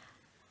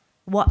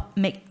 what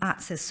makes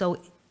arts is so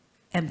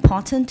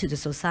important to the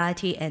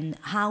society, and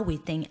how we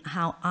think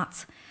how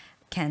arts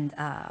can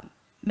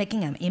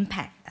making an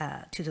impact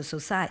to the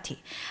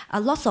society. A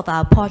lot of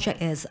our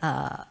project is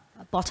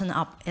bottom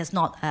up, is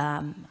not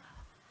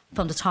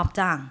from the top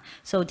down.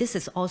 So this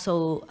is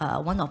also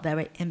one of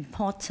very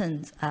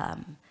important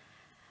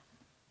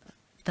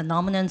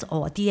phenomenon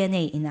or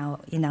DNA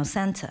in our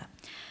center.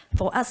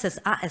 For us,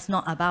 art is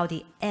not about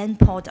the end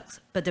product,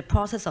 but the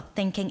process of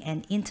thinking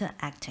and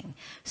interacting.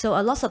 So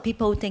a lot of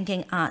people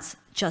thinking art's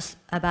just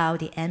about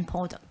the end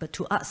product, but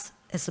to us,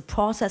 it's the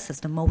process is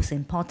the most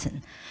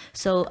important.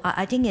 So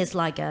I think it's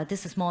like,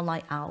 this is more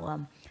like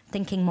our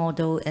thinking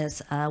model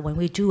is when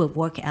we do a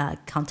work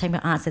at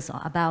contemporary arts, it's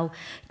about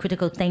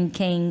critical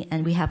thinking,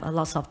 and we have a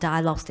lot of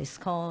dialogues,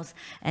 discourse,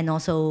 and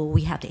also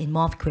we have to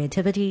involve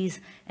creativities,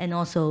 and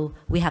also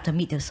we have to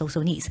meet the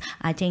social needs.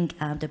 I think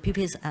the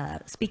previous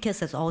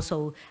speakers has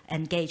also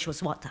engaged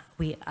with what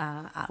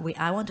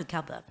I want to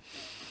cover.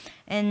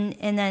 And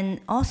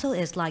then also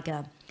it's like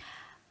a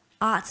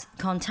arts,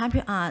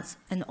 contemporary arts,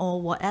 and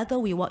or whatever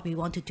what we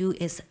want to do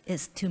is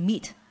to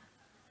meet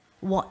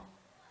what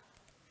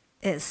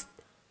is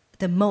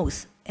the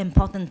most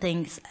important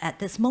things at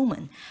this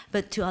moment.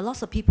 But to a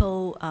lot of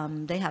people,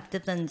 they have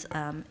different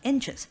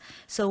interests.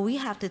 So we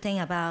have to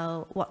think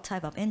about what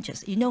type of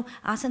interest. You know,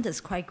 our center is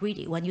quite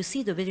greedy. When you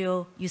see the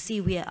video, you see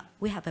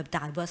we have a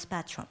diverse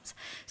spectrums.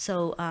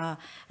 So,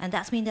 and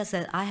that means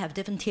that I have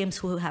different teams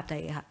who have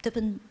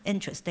different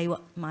interests. They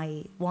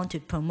might want to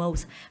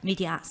promote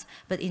media arts.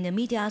 But in the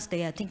media arts,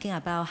 they are thinking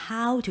about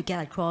how to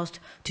get across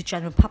to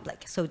general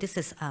public. So this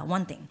is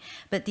one thing.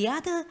 But the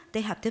other,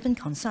 they have different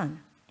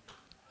concern.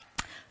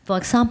 For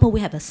example,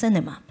 we have a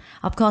cinema.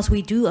 Of course,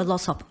 we do a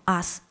lot of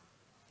art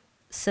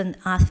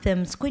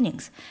film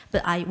screenings,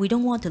 but we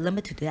don't want to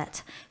limit to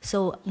that.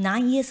 So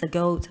 9 years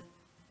ago,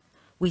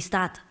 we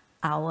start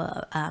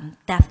our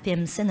deaf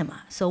film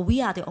cinema. So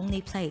we are the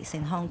only place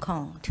in Hong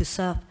Kong to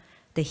serve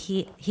the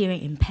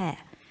hearing impaired.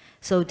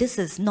 So this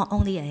is not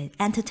only an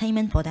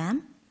entertainment for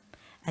them,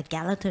 a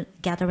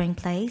gathering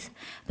place,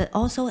 but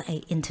also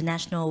an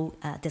international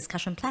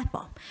discussion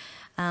platform.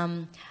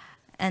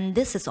 And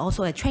this is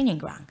also a training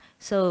ground.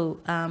 So,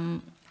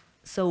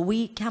 so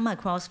we come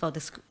across for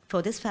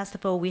this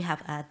festival. We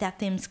have deaf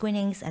film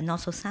screenings and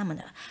also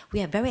seminar.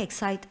 We are very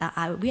excited.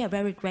 We are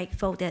very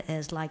grateful that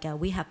is like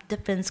we have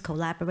different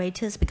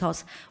collaborators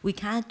because we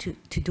can't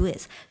to do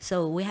it.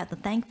 So we have to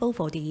thankful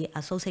for the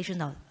Association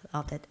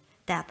of the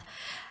Deaf.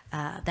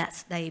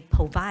 That they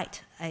provide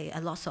a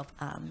lot of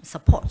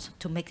support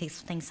to make these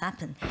things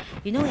happen.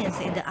 You know,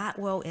 in the art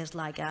world, it's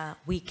like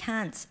we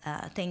can't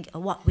think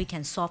what we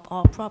can solve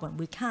all problems.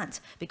 We can't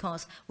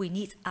because we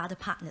need other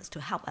partners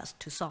to help us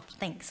to solve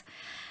things.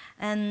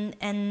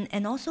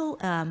 And also,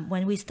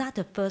 when we start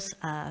the first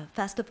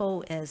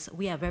festival,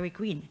 we are very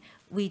green.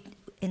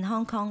 In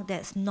Hong Kong,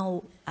 there's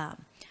no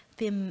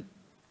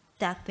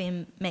deaf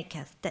film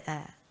makers.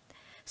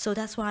 So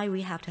that's why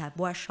we have to have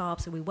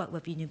workshops. We work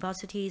with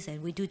universities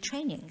and we do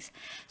trainings.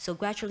 So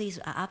gradually,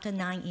 after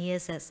 9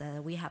 years,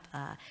 we have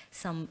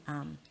some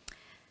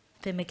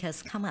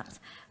filmmakers come up.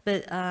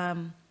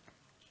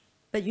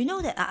 But you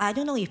know that I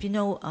don't know if you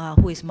know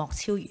who is Mok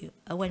Chiu Yu.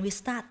 When we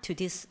start to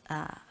this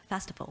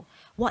festival,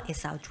 what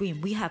is our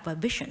dream? We have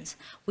visions.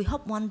 We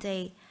hope one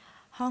day,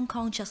 Hong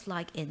Kong, just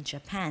like in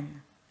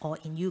Japan or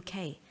in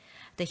UK,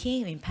 the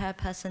hearing impaired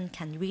person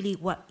can really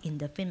work in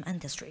the film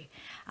industry.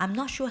 I'm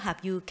not sure have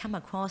you come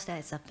across that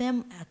as a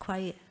film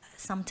quite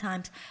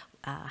sometimes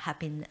have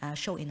been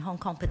shown in Hong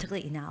Kong,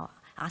 particularly in our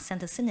Art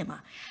Center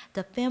cinema.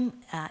 The film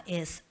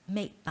is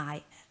made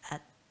by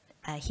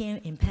a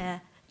hearing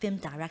impaired film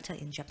director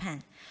in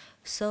Japan.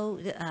 So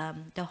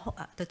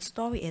the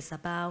story is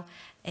about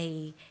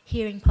a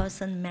hearing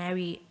person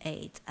marry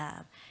a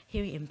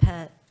hearing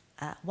impaired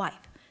wife.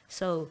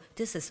 So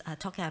this is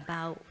talking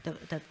about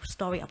the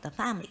story of the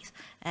families.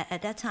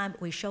 At that time,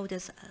 we showed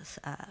this,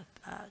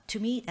 to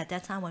me, at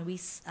that time when we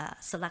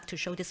select to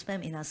show this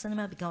film in our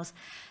cinema, because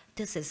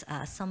this is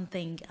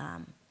something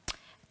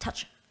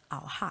touch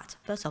our heart.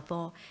 First of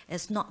all,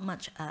 it's not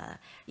much,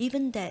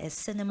 even there is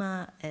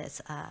cinema,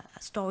 is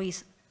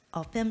stories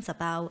or films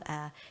about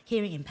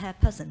hearing impaired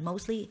person,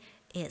 mostly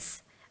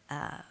is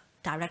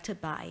directed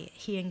by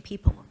hearing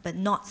people, but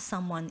not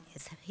someone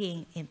is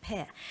hearing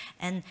impaired.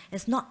 And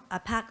it's not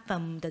apart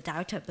from the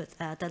director, but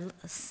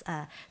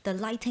the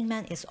lighting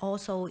man is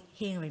also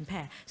hearing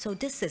impaired. So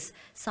this is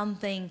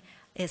something,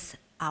 is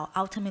our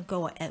ultimate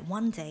goal. At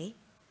one day,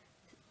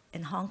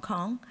 in Hong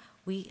Kong,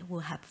 we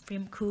will have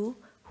film crew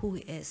who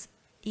is,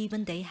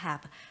 even they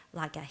have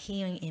like a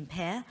hearing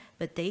impaired,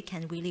 but they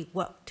can really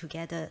work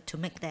together to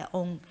make their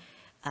own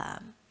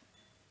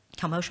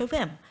commercial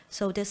film.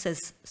 So this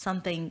is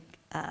something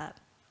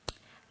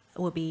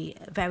will be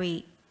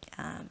very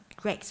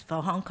great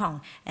for Hong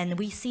Kong. And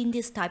we've seen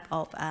this type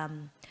of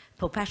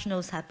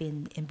professionals have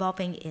been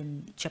involving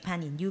in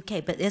Japan, in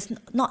UK, but there's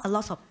not a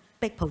lot of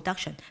big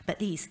production, but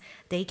at least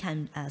they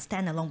can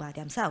stand alone by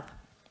themselves.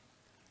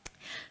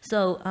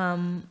 So,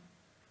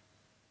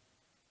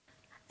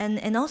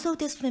 and also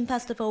this film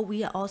festival,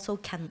 we are also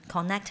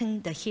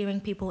connecting the hearing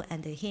people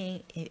and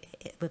the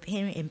with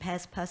hearing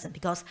impaired person,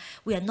 because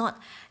we are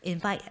not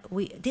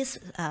this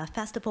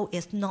festival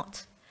is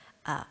not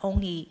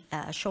only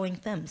showing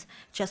films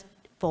just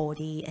for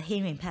the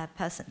hearing impaired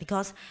person,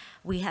 because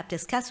we have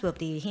discussed with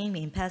the hearing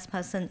impaired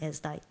person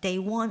is like they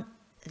want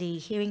the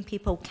hearing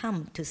people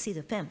come to see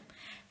the film.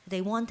 They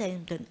want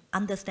them to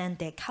understand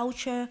their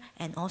culture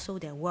and also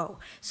their world.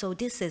 So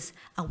this is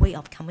a way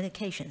of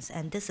communications,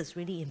 and this is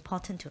really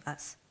important to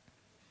us.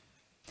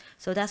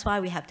 So that's why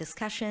we have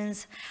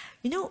discussions.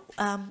 You know,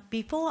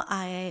 before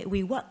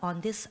we work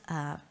on this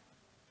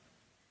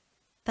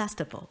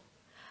festival,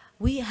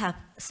 we have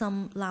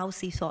some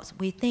lousy thoughts.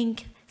 We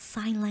think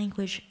sign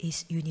language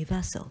is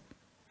universal.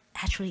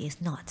 Actually,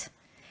 it's not.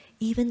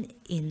 Even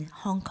in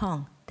Hong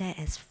Kong, there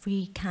is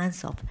 3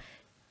 kinds of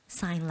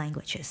sign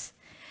languages.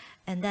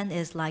 And then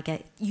it's like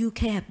UK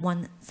have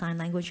 1 sign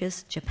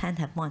languages, Japan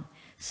have 1.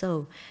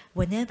 So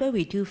whenever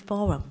we do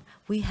forum,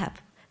 we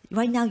have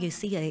right now you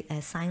see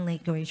a sign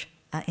language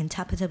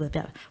interpreter with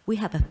that. We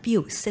have a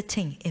few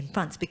sitting in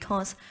front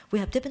because we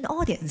have different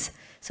audience.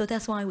 So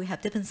that's why we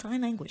have different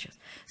sign languages.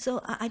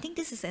 So I think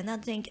this is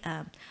another thing.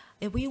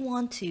 If we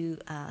want to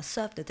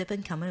serve the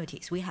different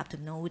communities, we have to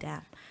know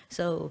them.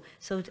 So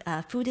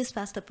through these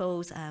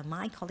festivals,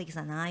 my colleagues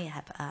and I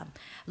have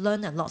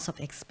learned a lot of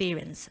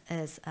experience.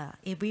 As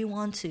if we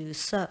want to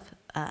serve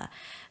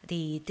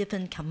the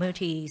different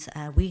communities,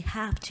 we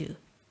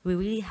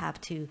really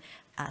have to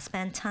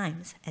spend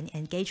time and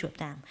engage with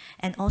them,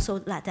 and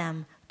also let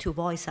them to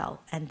voice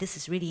out. And this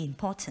is really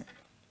important.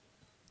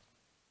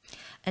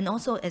 And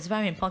also, it's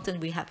very important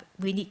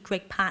we need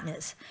great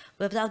partners.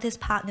 Without these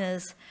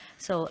partners,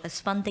 so as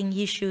funding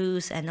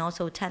issues and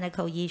also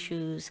technical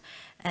issues,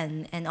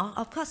 and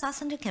of course, our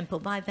center can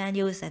provide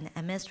values and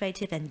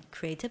administrative and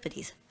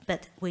creativities,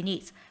 but we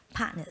need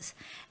partners.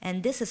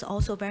 And this is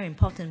also very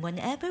important.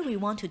 Whenever we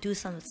want to do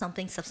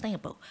something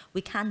sustainable,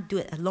 we can't do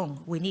it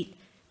alone. We need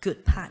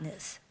good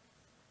partners.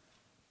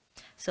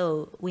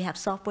 So we have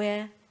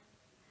software,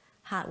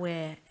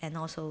 hardware, and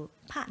also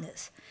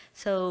partners.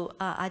 So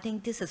I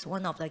think this is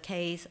one of the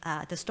case,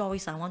 the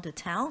stories I want to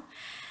tell.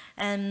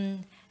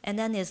 And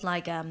then it's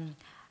like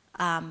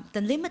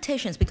the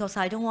limitations, because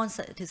I don't want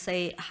to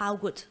say how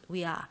good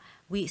we are.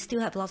 We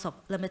still have lots of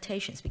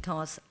limitations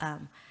because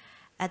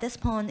at this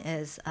point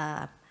is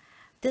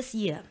this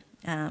year,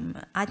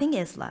 I think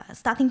it's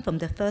starting from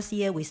the first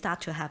year we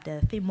start to have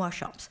the film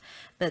workshops.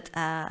 But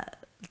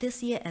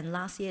this year and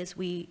last years,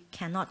 we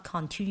cannot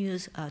continue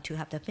to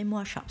have the film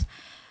workshops.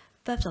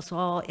 First of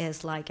all,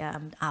 is like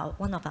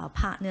one of our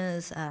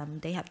partners,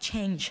 they have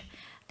changed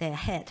their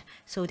head.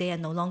 So they are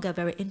no longer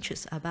very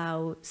interested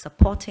about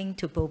supporting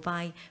to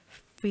provide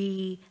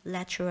free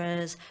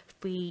lecturers,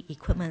 free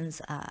equipment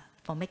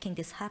for making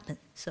this happen.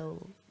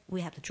 So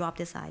we have to drop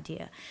this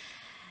idea.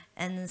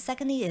 And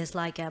secondly is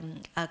like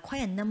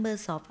quite a number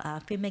of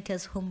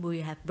filmmakers whom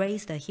we have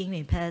raised the hearing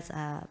impaired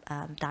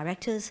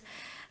directors.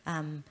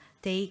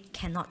 They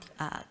cannot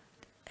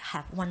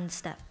have one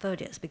step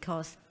further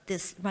because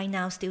this right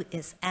now still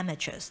is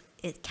amateurs.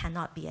 It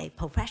cannot be a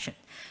profession.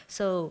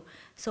 So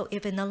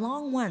if in the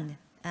long run,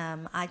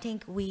 I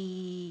think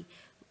we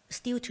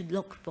still to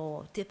look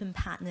for different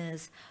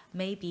partners,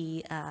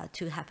 maybe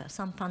to have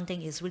some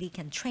funding is really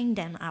can train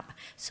them up.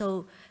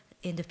 So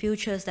in the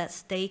future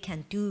that they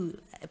can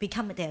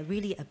become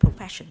really a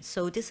profession.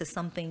 So this is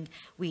something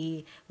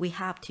we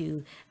have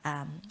to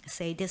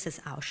say this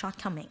is our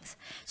shortcomings.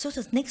 So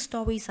the next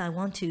stories I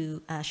want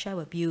to share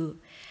with you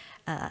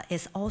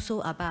is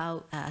also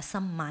about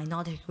some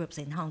minority groups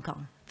in Hong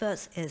Kong.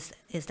 First is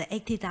the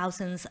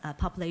 80,000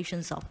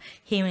 populations of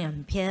hearing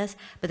impaired,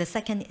 but the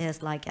second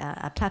is like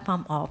a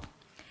platform of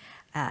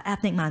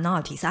ethnic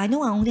minorities. I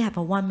know I only have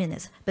 1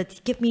 minute, but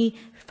give me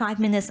 5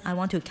 minutes, I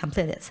want to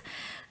complete it.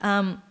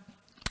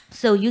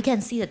 So you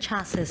can see the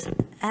charts is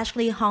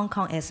actually Hong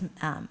Kong is,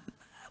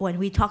 when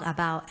we talk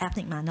about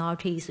ethnic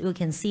minorities, you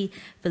can see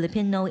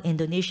Filipino,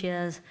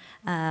 Indonesians,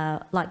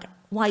 like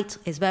white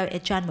is very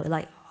general,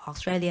 like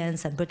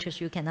Australians and British,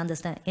 you can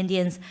understand,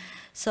 Indians.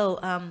 So,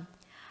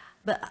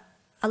 but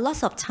a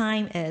lot of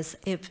time is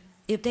if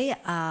they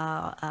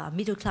are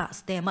middle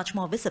class, they are much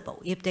more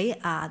visible. If they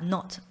are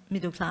not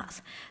middle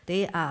class,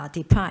 they are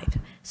deprived,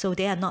 so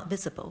they are not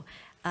visible.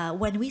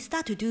 When we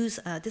start to do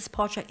this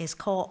project is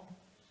called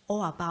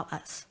All About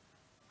Us.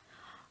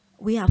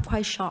 We are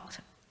quite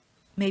shocked.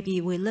 Maybe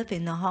we live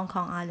in the Hong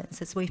Kong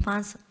Islands, as we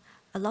find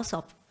a lot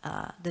of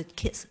the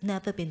kids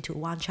never been to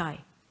Wan Chai.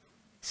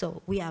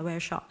 So we are very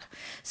shocked.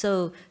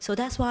 So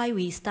that's why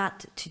we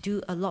start to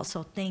do a lot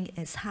of things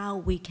is how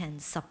we can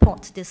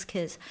support these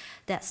kids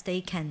that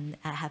they can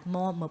have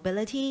more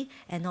mobility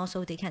and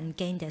also they can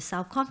gain their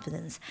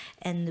self-confidence.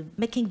 And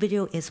making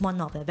video is one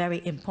of the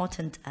very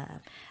important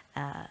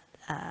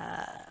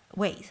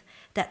ways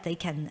that they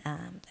can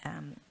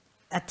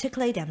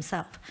articulate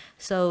themselves.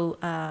 So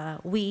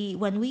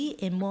when we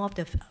involve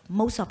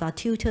most of our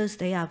tutors,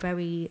 they are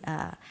very,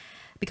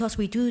 because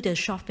we do the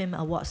short film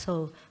award,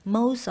 so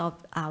most of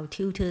our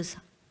tutors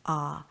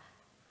are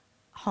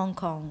Hong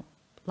Kong,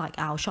 like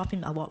our short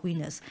film award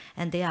winners,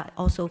 and they are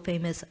also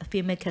famous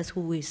filmmakers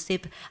who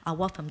receive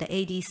award from the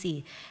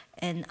ADC.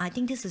 And I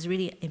think this is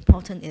really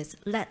important, is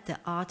let the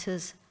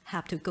artists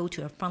have to go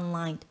to the front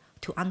line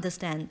to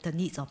understand the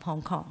needs of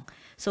Hong Kong.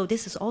 So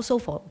this is also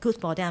good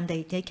for them.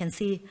 They can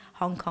see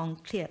Hong Kong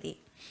clearly.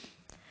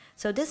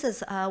 So this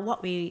is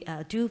what we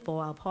do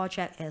for our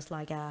project is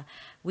like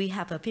we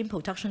have a film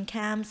production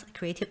camps,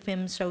 creative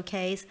film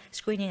showcase,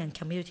 screening and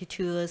community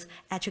tours,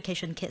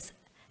 education kits,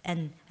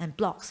 and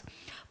blogs.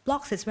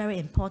 Blogs is very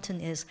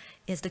important is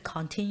the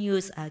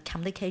continuous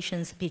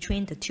communications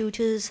between the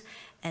tutors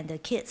and the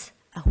kids,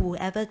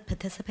 whoever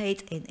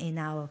participate in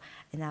our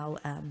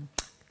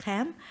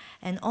camp.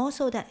 And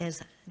also that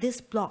is this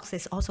blogs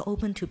is also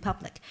open to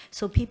public,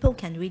 so people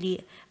can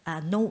really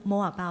know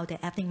more about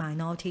the ethnic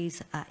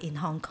minorities in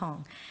Hong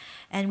Kong.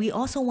 And we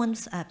also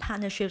want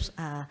partnerships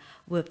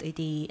with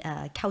the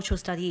cultural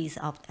studies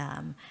of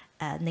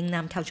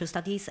Ningnam Cultural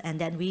Studies, and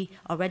then we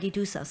already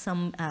do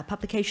some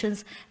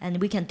publications, and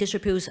we can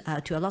distribute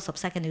to a lot of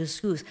secondary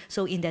schools.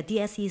 So in their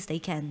DSEs, they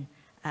can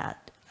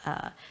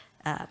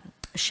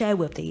share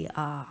with the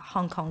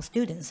Hong Kong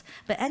students.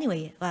 But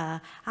anyway,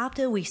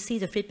 after we see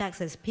the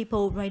feedbacks, as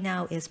people right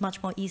now, it's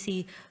much more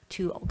easy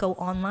to go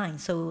online.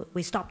 So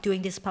we stopped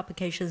doing these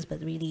publications,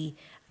 but really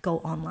go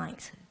online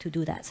to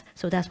do that.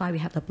 So that's why we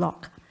have the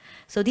blog.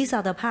 So these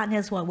are the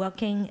partners who are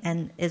working,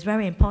 and it's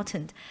very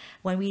important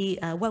when we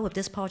work with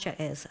this project.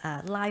 Is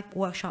live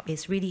workshop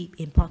is really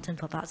important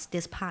for us,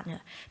 this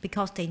partner,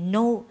 because they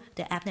know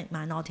the ethnic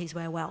minorities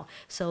very well.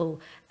 So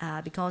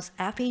because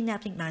every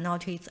ethnic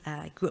minorities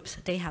groups,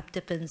 they have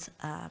different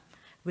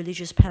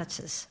religious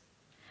practices.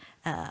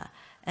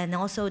 And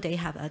also they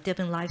have a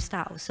different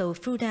lifestyle. So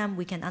through them,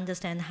 we can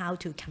understand how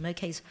to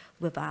communicate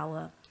with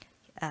our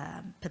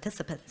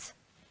participants.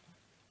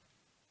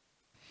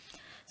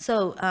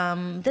 So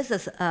this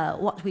is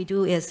what we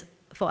do is,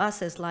 for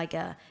us, is like,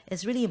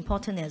 it's really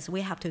important is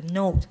we have to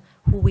know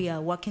who we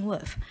are working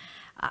with.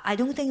 I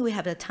don't think we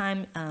have the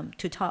time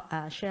to talk,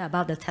 share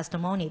about the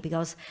testimony,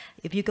 because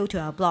if you go to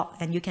our blog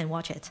and you can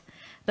watch it.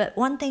 But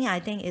one thing I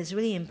think is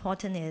really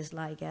important is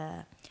like,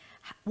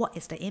 what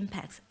is the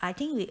impact? I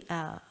think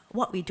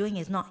what we're doing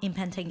is not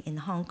impacting in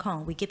Hong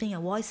Kong. We're giving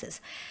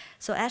voices.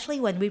 So actually,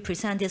 when we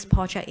present this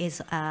project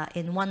is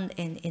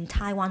in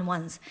Taiwan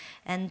once,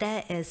 and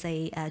there is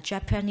a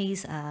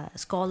Japanese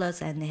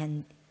scholars,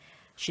 and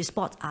she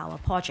spots our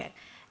project,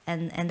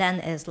 and then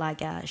it's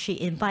like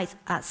she invites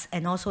us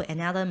and also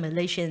another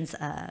Malaysian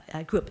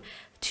group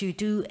to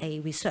do a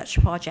research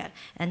project,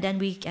 and then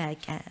we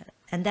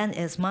and then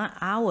is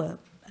our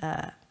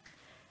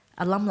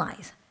alumni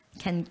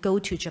can go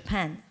to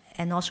Japan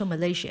and also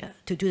Malaysia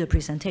to do the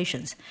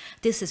presentations.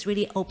 This is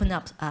really open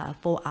up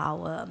for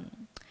our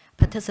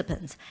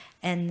participants.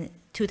 And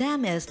to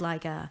them is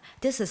like,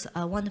 this is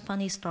one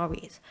funny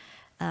story.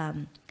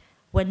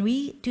 When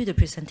we do the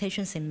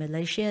presentations in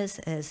Malaysia,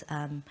 is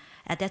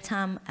at that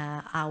time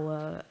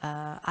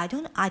I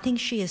think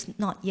she is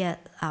not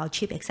yet our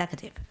chief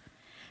executive,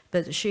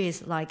 but she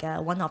is like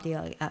one of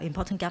the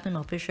important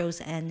government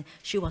officials, and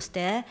she was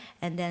there,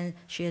 and then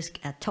she has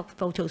took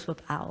photos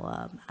with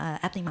our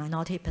ethnic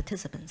minority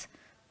participants.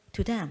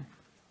 To them,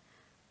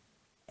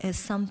 it's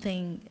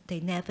something they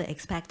never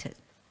expected.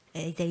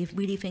 They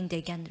really think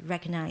they can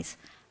recognize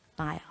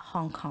by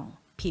Hong Kong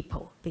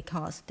people,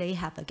 because they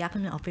have the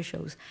government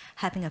officials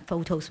having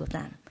photos with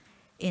them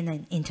in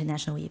an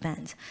international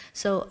event.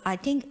 So I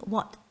think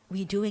what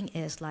we're doing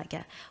is like,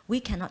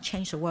 we cannot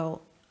change the world.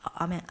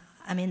 I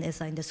mean, it's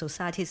like the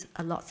societies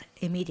a lot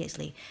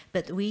immediately,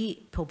 but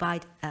we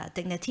provide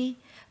dignity.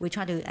 We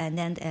try to, and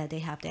then they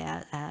have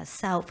their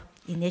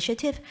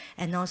self-initiative,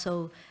 and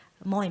also,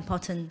 more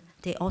important,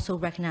 they also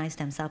recognize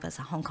themselves as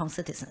Hong Kong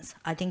citizens.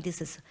 I think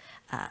this is,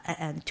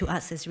 and to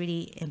us, is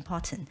really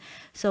important.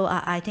 So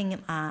I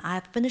think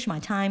I've finished my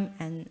time,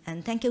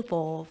 and thank you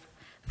for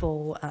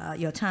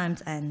your time,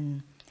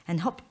 and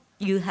hope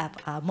you have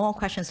more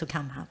questions to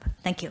come up.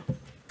 Thank you.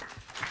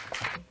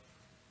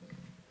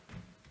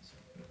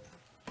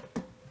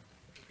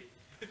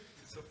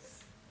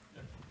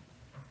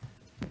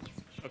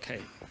 Okay.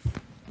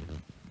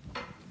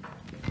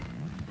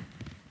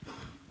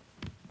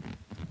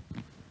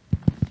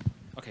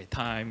 Okay,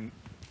 time.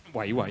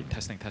 Wait,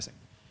 testing.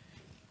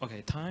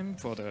 Okay, time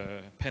for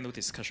the panel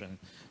discussion.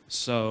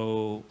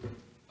 So,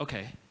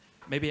 okay,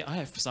 maybe I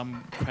have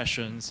some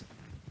questions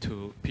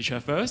to Peter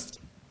first.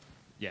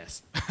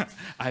 Yes,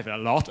 I have a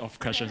lot of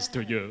questions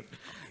to you.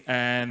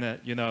 And,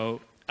 you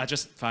know, I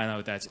just found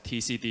out that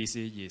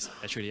TCDC is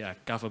actually a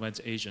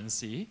government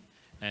agency,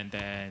 and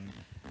then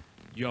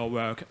your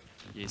work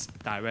is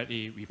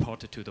directly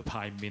reported to the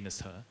Prime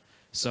Minister.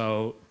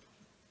 So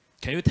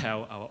can you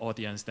tell our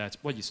audience that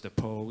what is the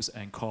pros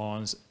and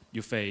cons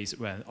you face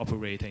when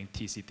operating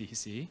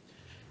TCDC?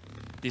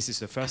 This is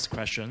the first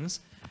question.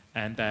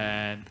 And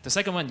then the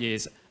second one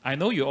is, I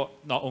know you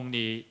not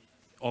only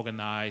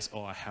organize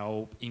or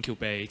help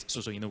incubate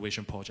social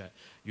innovation project,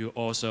 you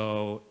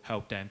also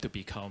help them to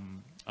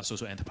become a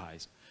social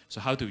enterprise.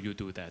 So how do you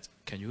do that?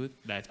 Can you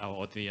let our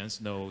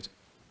audience know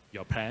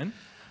your plan?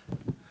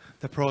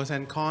 The pros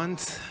and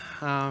cons,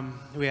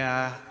 we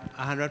are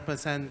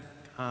 100%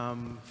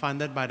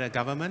 funded by the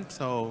government,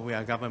 so we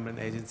are a government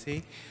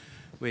agency,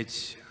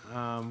 which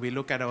we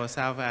look at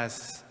ourselves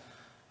as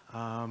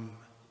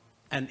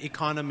an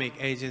economic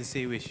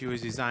agency which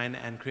uses design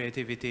and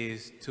creativity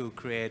to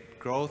create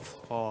growth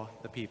for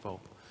the people.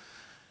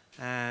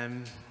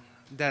 And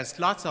there's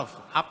lots of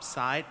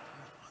upside,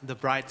 the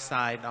bright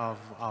side of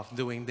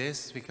doing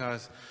this,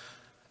 because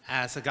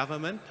as a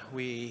government,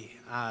 we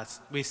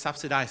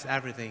subsidize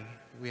everything.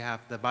 We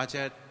have the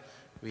budget,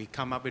 we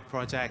come up with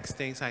projects,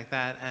 things like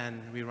that,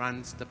 and we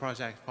run the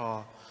project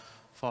for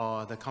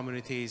the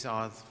communities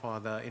or for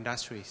the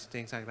industries,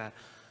 things like that.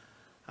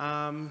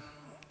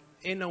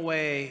 In a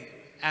way,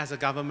 as a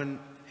government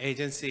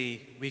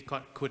agency, we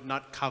could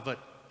not cover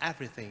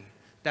everything.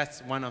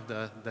 That's one of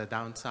the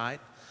downside.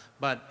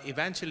 But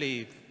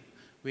eventually,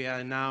 we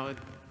are now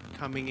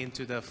coming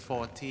into the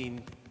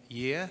 14th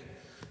year.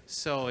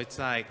 So it's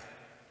like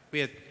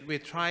we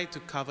try to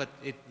cover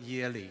it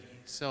yearly.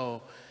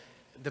 So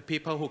the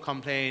people who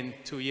complained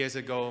 2 years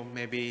ago,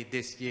 maybe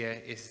this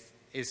year is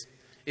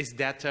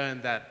their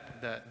turn,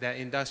 that their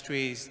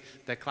industries,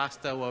 the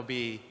cluster will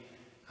be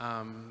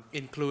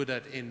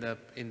included in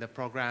the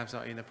programs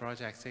or in the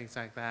projects, things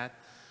like that.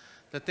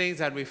 The things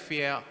that we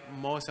fear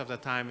most of the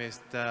time is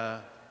the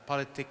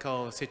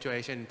political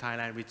situation in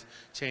Thailand, which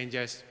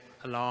changes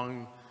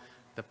along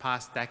the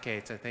past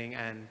decades, I think,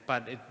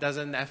 but it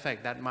doesn't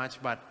affect that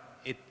much, but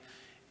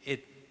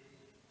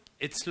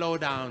it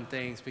slowed down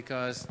things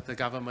because the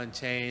government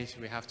changed.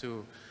 We have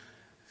to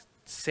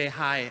say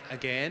hi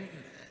again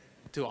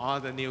to all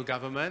the new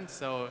government,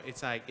 so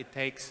it's like it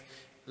takes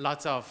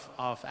lots of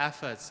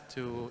efforts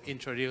to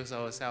introduce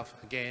ourselves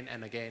again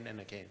and again and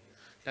again.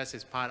 That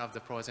is part of the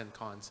pros and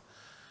cons.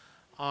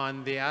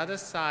 On the other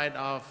side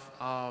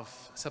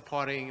of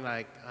supporting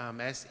like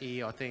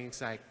SE or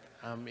things like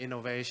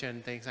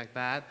innovation, things like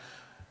that,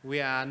 we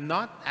are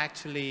not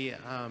actually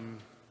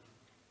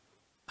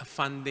a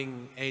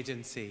funding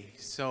agency.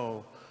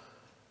 So,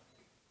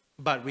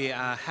 but we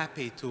are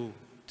happy to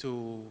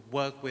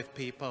work with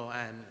people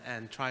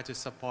and try to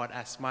support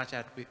as much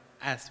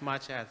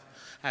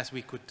as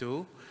we could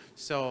do.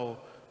 So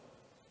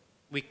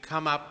we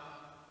come up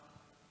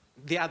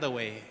the other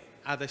way,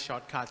 other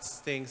shortcuts,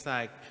 things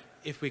like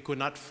if we could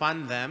not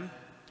fund them,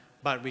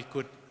 but we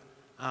could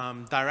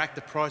direct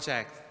the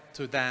project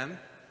to them,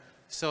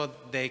 so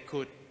they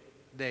could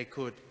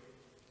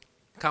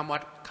come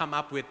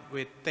up with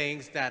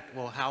things that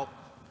will help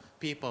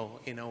people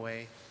in a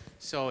way.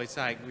 So it's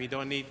like we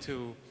don't need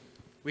to,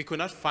 we could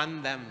not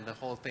fund them the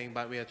whole thing,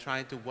 but we are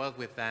trying to work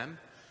with them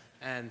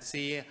and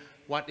see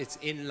what is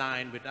in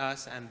line with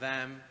us and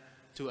them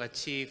to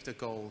achieve the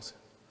goals.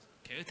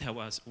 Can you tell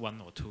us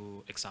one or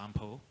two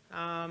examples?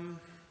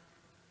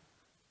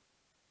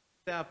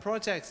 There are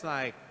projects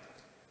like,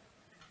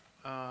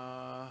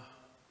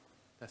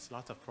 there's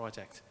lots of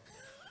projects.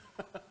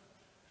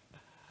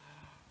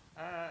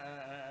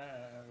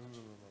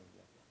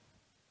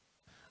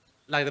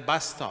 Like the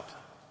bus stop.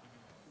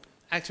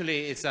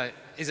 Actually, it's an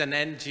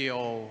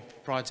NGO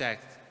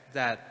project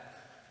that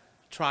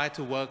tried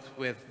to work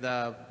with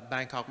the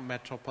Bangkok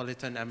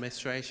Metropolitan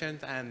Administration,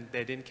 and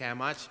they didn't care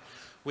much.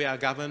 We are a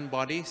government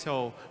body,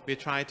 so we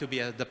try to be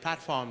the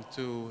platform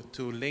to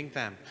link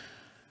them.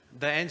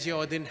 The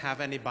NGO didn't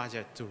have any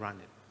budget to run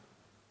it.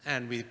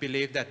 And we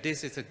believe that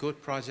this is a good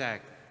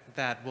project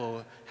that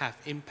will have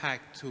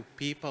impact to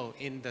people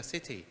in the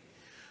city.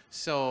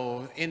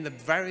 So in the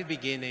very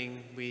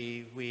beginning,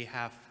 we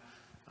have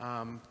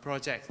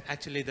projects.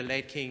 Actually, the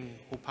late king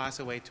who passed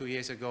away 2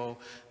 years ago,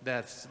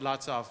 there's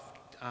lots of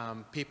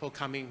people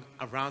coming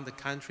around the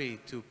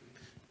country to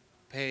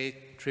pay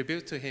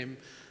tribute to him.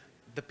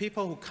 The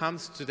people who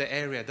comes to the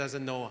area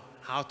doesn't know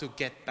how to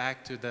get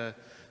back to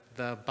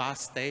the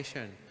bus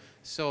station.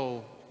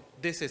 So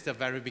this is the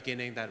very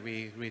beginning that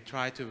we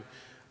try to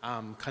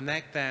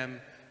connect them,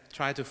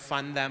 try to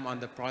fund them on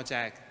the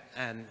project,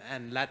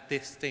 and let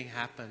this thing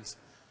happen.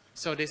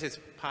 So this is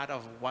part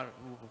of what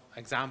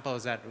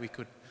examples that we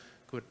could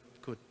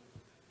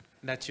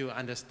let you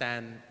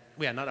understand.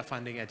 We are not a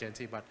funding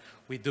agency, but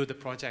we do the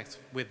projects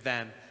with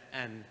them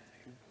and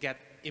get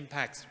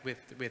impacts with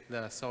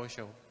the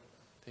social,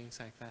 things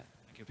like that.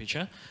 Thank you,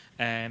 Peter.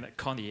 And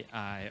Connie,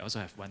 I also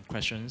have one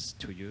question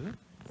to you.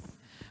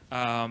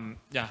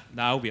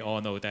 Now we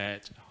all know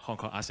that Hong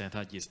Kong Art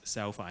Center is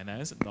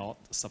self-financed, not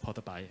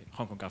supported by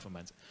Hong Kong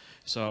government.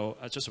 So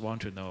I just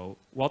want to know,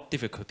 what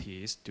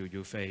difficulties do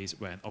you face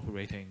when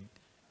operating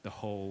the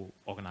whole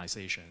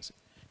organizations?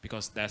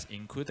 Because that's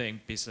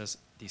including business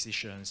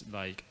decisions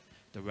like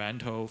the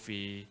rental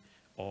fee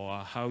or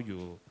how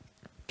you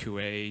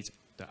curate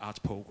the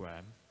art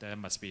program. There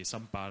must be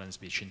some balance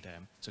between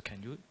them. So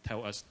can you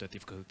tell us the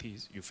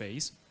difficulties you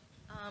face?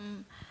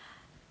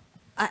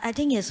 I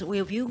think is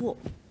if you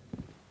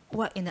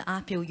work in the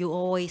art field, you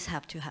always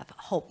have to have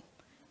hope.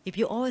 If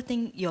you always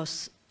think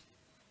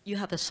you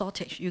have a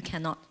shortage, you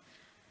cannot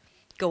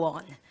go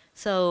on.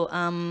 So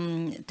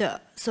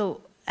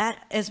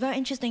it's very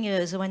interesting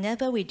is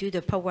whenever we do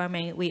the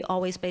programming, we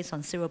always based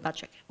on zero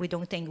budget. We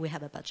don't think we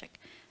have a budget.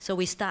 So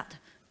we start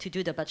to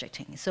do the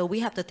budgeting. So we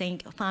have to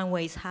find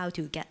ways how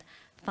to get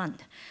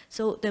fund.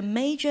 So the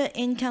major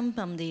income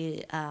from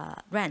the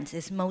rent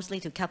is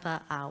mostly to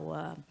cover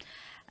our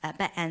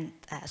back-end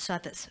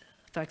service.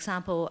 For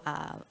example,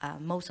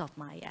 most of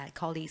my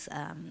colleagues'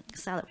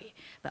 salary,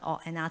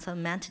 and also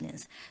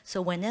maintenance.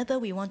 So whenever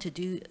we want to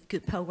do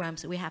good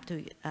programs, we have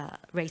to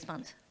raise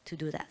funds to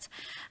do that.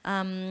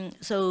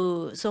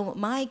 So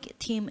my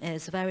team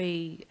is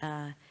very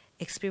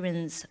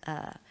experienced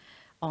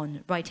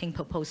on writing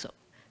proposal.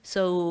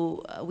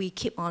 So we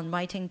keep on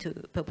writing to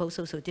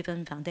proposals to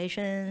different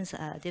foundations,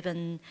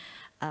 different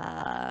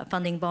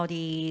funding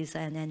bodies,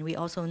 and then we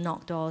also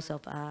knock doors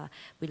of,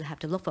 we'll have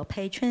to look for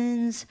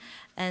patrons,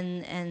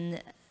 and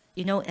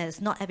you know,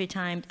 it's not every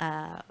time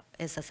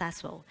is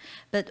successful.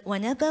 But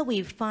whenever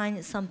we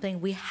find something,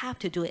 we have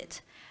to do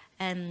it,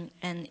 and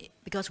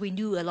because we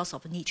do a lot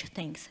of niche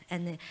things,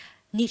 and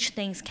niche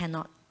things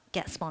cannot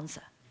get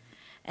sponsored.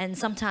 And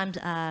sometimes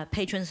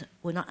patrons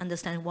will not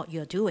understand what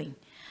you're doing.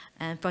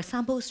 And for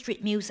example,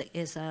 street music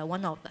is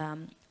one of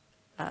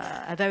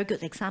a very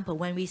good example.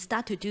 When we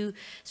start to do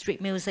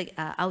street music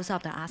outside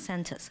of the art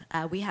centers,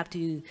 we have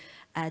to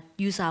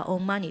use our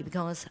own money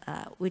because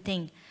we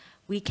think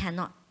we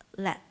cannot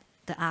let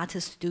the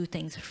artists do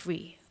things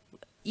free.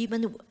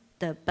 Even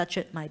the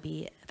budget might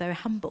be very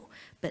humble,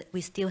 but we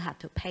still have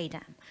to pay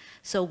them.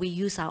 So we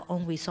use our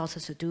own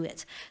resources to do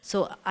it.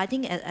 So I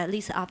think at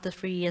least after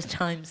 3 years'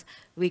 times,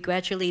 we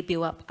gradually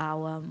build up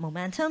our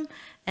momentum,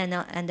 and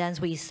then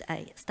we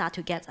start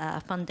to get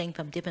funding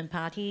from different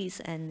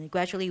parties, and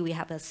gradually we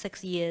have a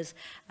 6 years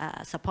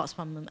support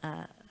from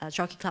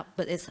Jockey Club,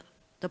 but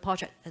the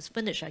project is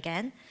finished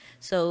again.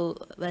 So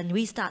when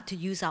we start to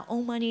use our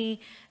own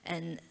money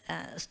and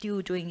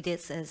still doing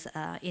this as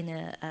in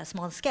a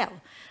small scale.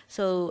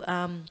 So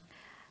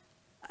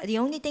the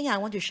only thing I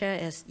want to share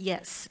is,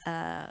 yes,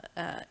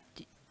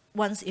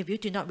 once if you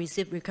do not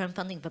receive recurrent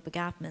funding from the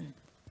government,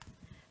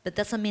 but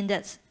doesn't mean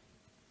that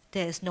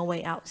there is no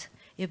way out.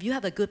 If you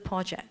have a good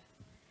project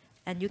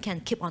and you can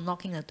keep on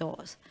knocking the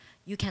doors,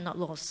 you cannot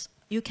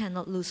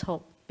lose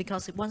hope,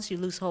 because once you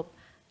lose hope,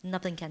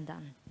 nothing can be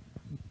done.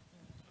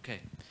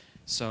 Okay,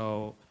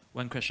 so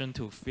one question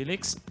to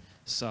Felix.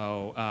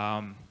 So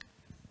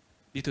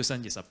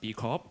Lithusen is a B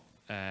Corp,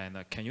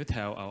 and can you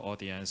tell our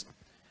audience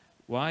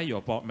why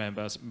your board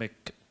members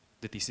make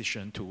the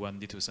decision to run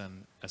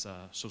Lithusen as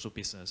a social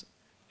business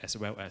as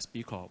well as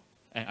B Corp?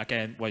 And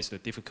again, what is the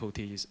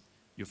difficulties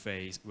you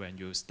face when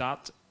you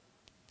start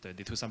the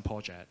Lithusen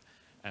project,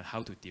 and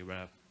how to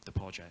develop the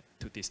project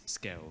to this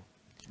scale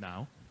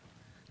now?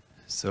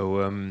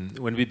 So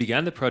when we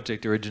began the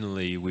project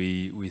originally,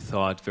 we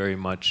thought very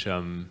much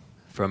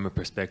from a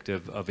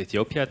perspective of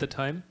Ethiopia at the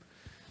time,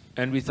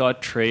 and we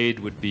thought trade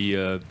would be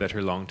a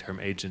better long-term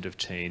agent of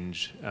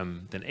change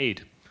than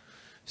aid.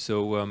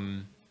 So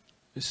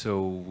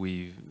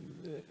we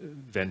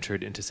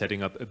ventured into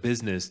setting up a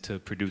business to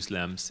produce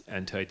lamps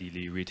and to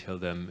ideally retail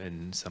them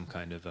in some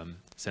kind of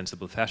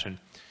sensible fashion.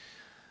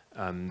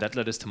 That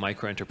led us to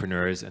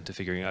micro-entrepreneurs and to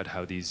figuring out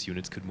how these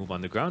units could move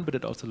on the ground, but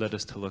it also led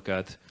us to look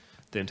at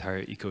the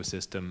entire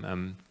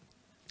ecosystem.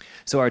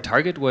 So our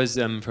target was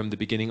from the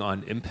beginning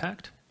on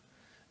impact.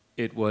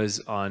 It was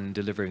on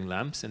delivering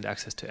lamps and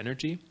access to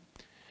energy.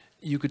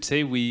 You could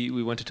say we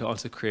wanted to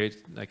also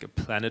create like a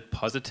planet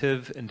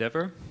positive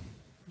endeavor,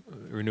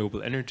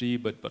 renewable energy,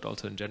 but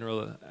also in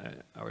general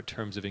our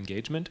terms of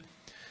engagement.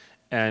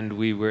 And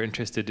we were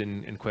interested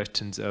in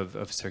questions of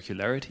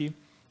circularity,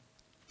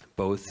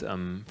 both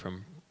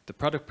from the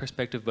product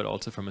perspective, but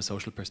also from a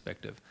social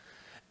perspective.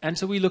 And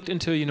so we looked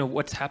into,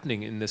 what's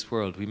happening in this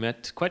world. We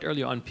met quite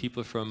early on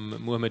people from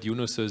Muhammad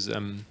Yunus's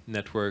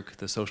network,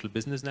 the Social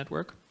Business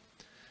Network,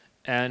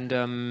 and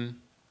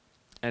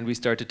we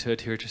started to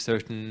adhere to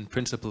certain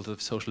principles of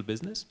social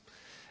business.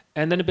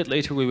 And then a bit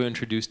later, we were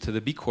introduced to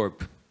the B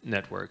Corp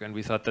network, and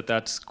we thought that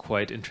that's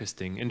quite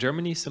interesting. In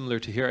Germany, similar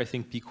to here, I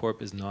think B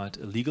Corp is not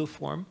a legal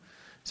form,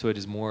 so it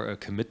is more a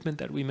commitment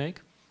that we make.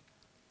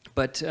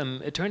 But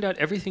it turned out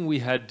everything we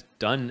had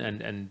done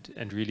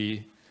and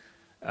really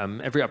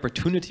every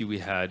opportunity we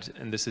had,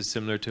 and this is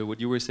similar to what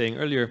you were saying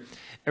earlier,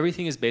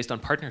 everything is based on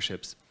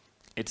partnerships.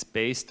 It's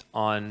based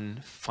on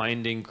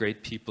finding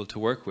great people to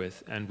work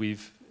with, and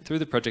we've, through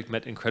the project,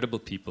 met incredible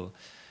people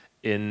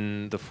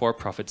in the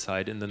for-profit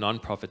side, in the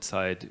non-profit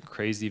side,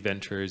 crazy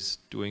ventures,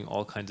 doing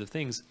all kinds of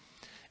things.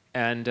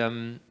 And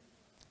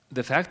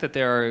the fact that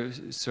there are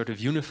sort of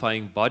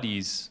unifying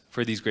bodies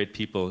for these great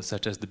people,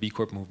 such as the B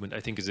Corp movement, I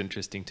think is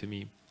interesting to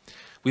me.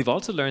 We've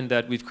also learned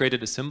that we've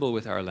created a symbol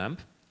with our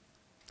lamp,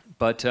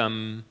 but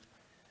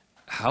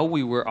how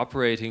we were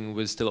operating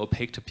was still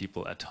opaque to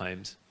people at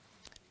times.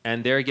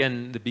 And there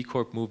again, the B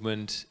Corp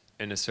movement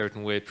in a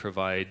certain way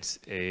provides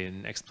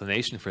an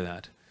explanation for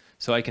that.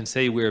 So I can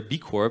say we're a B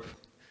Corp,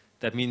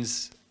 that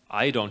means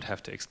I don't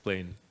have to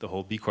explain the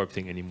whole B Corp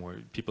thing anymore.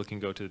 People can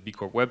go to the B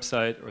Corp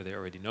website, or they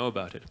already know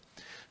about it.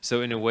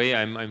 So in a way,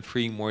 I'm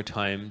freeing more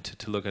time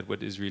to look at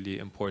what is really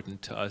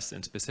important to us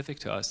and specific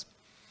to us.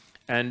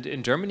 And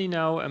in Germany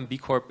now, B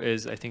Corp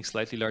is, I think,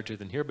 slightly larger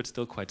than here, but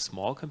still quite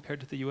small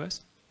compared to the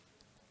US.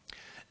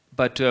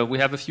 But we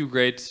have a few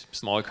great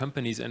smaller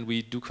companies, and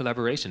we do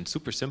collaboration,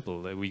 super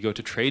simple. We go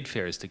to trade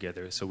fairs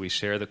together, so we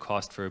share the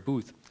cost for a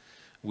booth.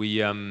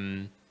 We,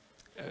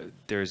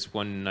 there's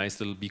one nice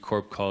little B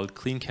Corp called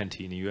Clean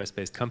Canteen, a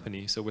US-based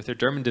company. So with their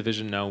German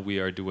division now, we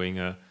are doing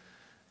a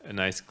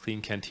nice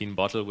Clean Canteen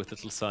bottle with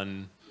little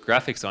sun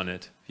graphics on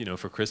it,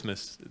 for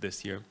Christmas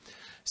this year.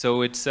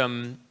 So it's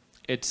on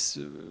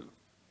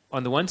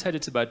the one side,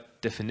 it's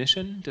about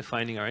definition,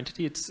 defining our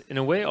entity. It's in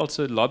a way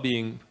also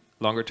lobbying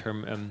longer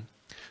term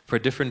for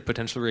different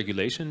potential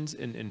regulations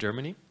in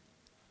Germany.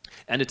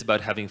 And it's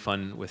about having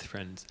fun with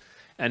friends.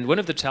 And one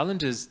of the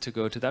challenges, to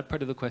go to that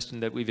part of the question,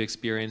 that we've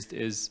experienced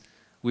is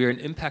we're an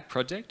impact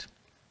project.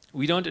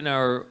 We don't, in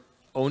our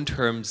own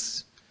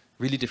terms,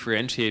 really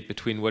differentiate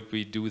between what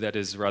we do that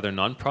is rather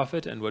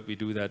non-profit and what we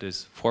do that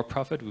is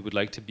for-profit. We would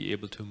like to be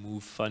able to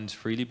move funds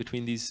freely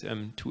between these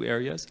two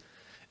areas.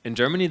 In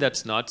Germany,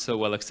 that's not so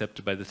well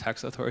accepted by the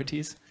tax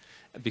authorities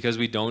because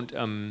we don't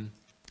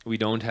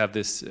have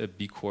this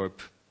B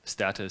Corp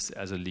status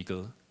as a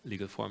legal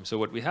form. So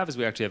what we have is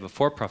we actually have a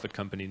for-profit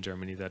company in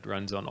Germany that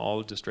runs on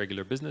all just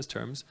regular business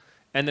terms,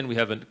 and then we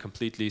have a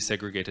completely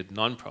segregated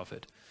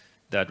non-profit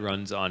that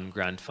runs on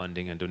grant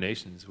funding and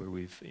donations, where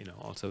we've,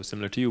 also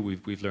similar to you,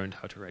 we've learned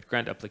how to write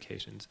grant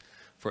applications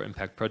for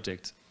impact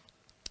projects.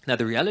 Now,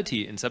 the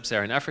reality in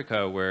sub-Saharan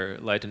Africa, where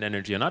light and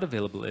energy are not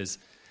available, is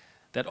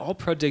that all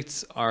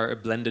projects are a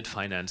blended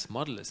finance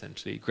model,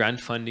 essentially. Grant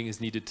funding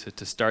is needed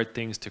to start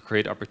things, to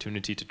create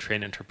opportunity, to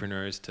train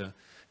entrepreneurs, to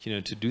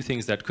do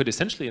things that could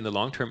essentially, in the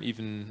long term,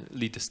 even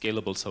lead to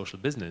scalable social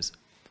business.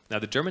 Now,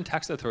 the German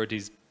tax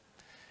authorities,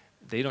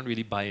 they don't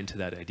really buy into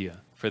that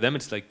idea. For them,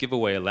 it's like give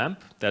away a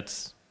lamp,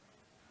 that's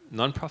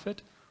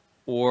non-profit,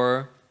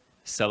 or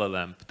sell a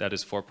lamp, that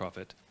is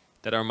for-profit.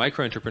 That our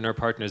micro-entrepreneur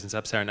partners in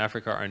sub-Saharan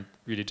Africa aren't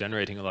really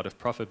generating a lot of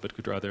profit, but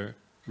could rather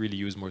really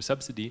use more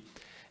subsidy,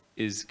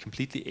 is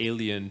completely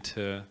alien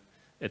to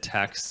a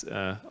tax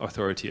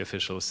authority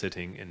official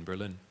sitting in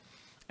Berlin.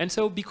 And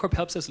so B Corp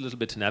helps us a little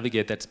bit to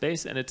navigate that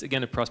space, and it's,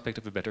 again, a prospect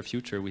of a better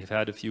future. We've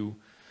had a few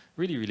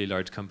really, really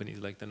large companies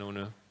like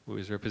Danone, who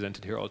is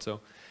represented here also,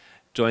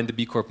 join the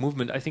B Corp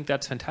movement. I think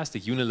that's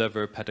fantastic.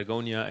 Unilever,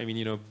 Patagonia, I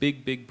mean,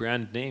 big, big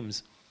brand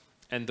names.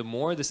 And the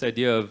more this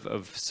idea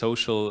of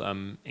social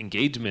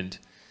engagement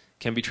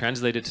can be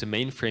translated to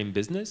mainframe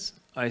business,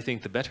 I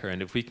think the better.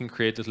 And if we can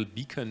create little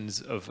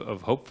beacons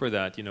of hope for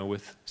that,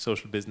 with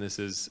social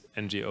businesses,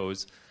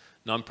 NGOs,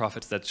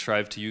 nonprofits that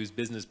strive to use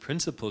business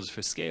principles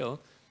for scale,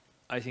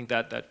 I think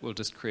that will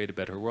just create a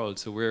better world.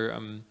 So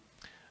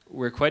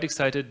we're quite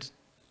excited,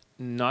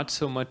 not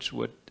so much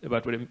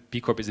about what B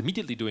Corp is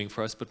immediately doing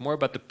for us, but more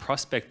about the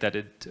prospect that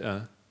it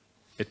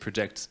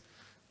projects.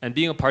 And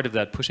being a part of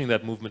that, pushing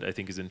that movement, I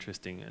think is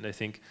interesting. And I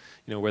think,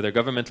 whether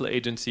governmental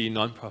agency,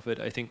 nonprofit,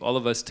 I think all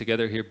of us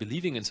together here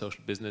believing in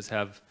social business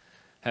have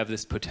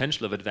this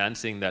potential of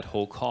advancing that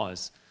whole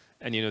cause.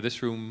 And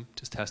this room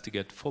just has to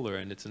get fuller,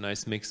 and it's a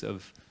nice mix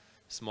of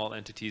small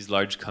entities,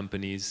 large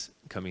companies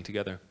coming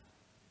together.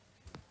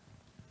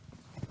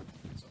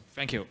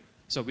 Thank you.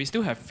 So we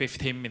still have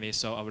 15 minutes,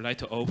 so I would like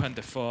to open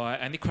the floor.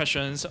 Any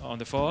questions on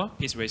the floor?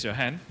 Please raise your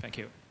hand. Thank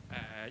you.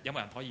 有冇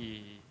人可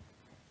以？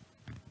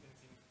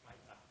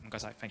唔該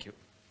晒 Thank you.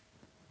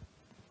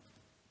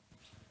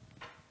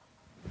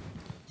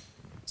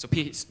 So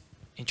please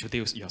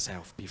introduce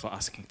yourself before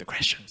asking the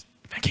questions.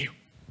 Thank you.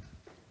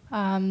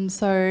 My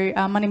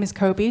name is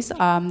Kobis.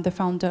 I'm the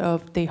founder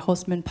of the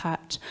Horseman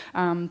Patch.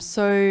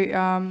 So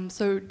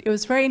it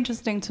was very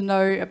interesting to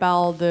know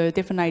about the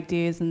different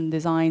ideas and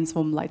designs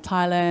from like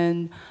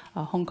Thailand,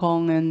 Hong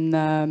Kong,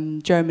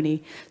 and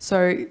Germany.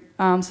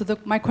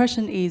 My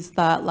question is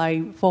that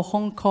like for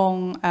Hong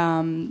Kong,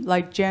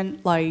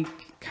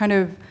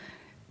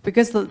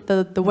 because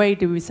the way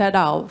that we set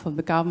out from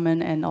the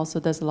government, and also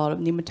there's a lot of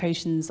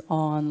limitations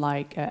on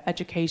like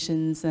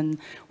educations, and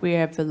we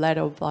have a lot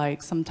of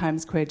like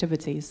sometimes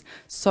creativities.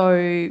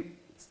 So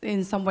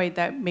in some way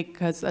that make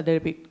us a little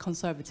bit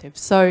conservative.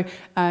 So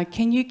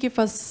can you give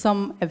us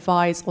some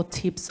advice or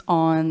tips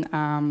on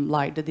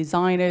like the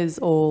designers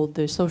or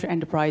the social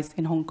enterprise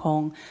in Hong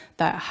Kong,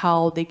 that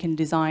how they can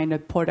design the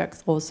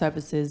products or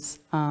services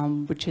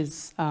which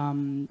is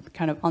kind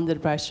of under the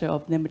pressure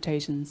of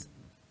limitations?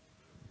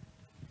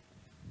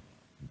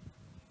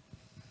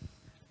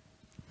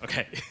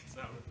 Okay,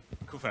 so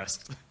who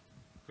first?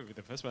 Who will be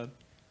the first one?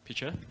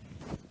 Peter?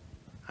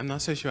 I'm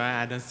not so sure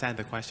I understand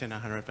the question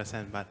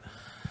 100%, but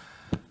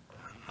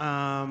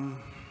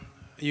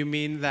you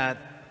mean that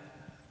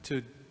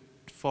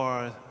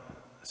for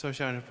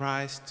social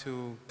enterprise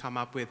to come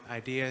up with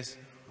ideas,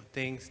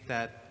 things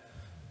that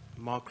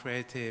more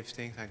creative,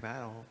 things like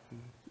that? Or?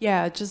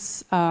 Yeah,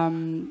 just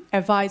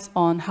advice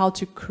on how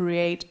to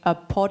create a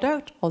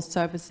product or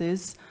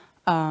services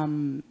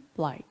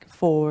like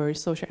for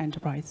social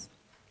enterprise.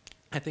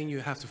 I think you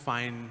have to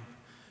find,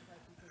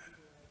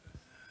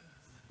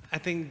 I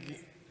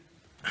think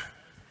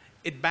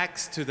it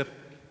backs to the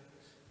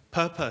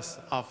purpose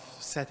of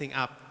setting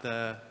up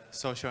the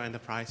social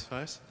enterprise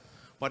first.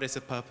 What is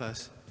the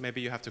purpose?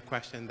 Maybe you have to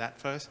question that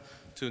first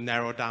to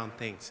narrow down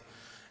things.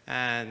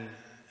 And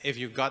if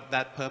you got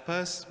that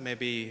purpose,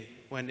 maybe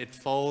when it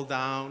falls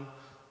down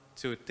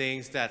to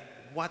things that,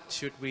 what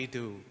should we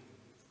do?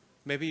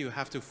 Maybe you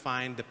have to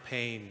find the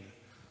pain,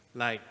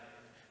 like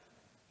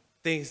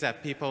things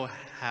that people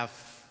have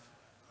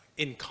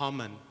in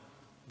common,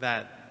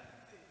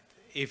 that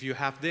if you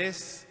have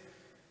this,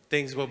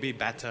 things will be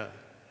better.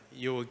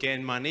 You will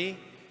gain money,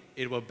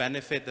 it will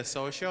benefit the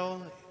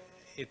social,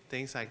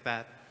 things like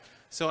that.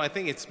 So I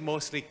think it's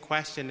mostly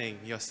questioning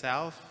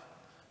yourself,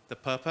 the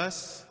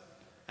purpose,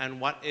 and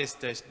what is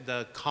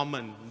the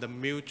common, the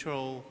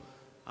mutual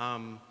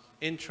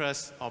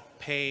interest or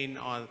pain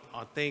or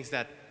things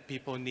that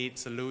people need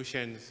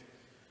solutions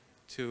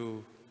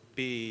to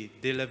be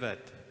delivered.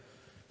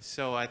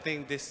 So I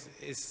think this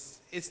is,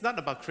 it's not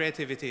about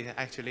creativity,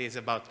 actually, it's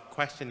about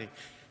questioning.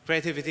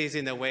 Creativity is,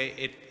 in a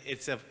way,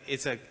 it's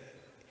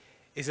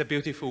a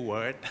beautiful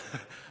word,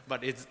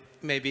 but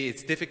maybe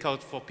it's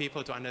difficult for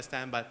people to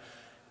understand, but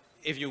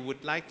if you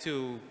would like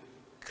to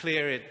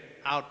clear it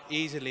out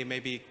easily,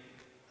 maybe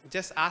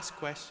just ask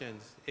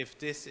questions. If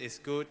this is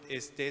good,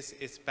 is this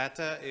is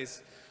better,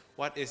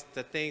 what is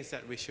the things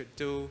that we should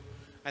do?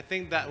 I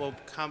think that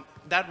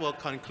will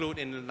conclude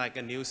in like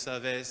a new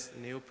service,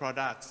 new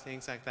products,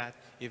 things like that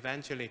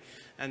eventually.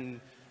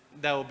 And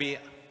there will be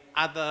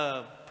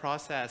other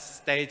process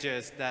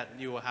stages that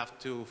you will have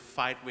to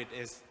fight with,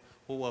 is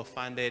who will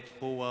fund it,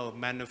 who will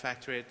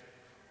manufacture it,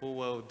 who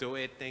will do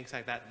it, things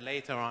like that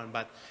later on.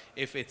 But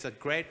if it's a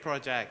great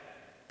project,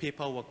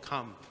 people will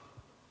come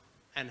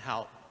and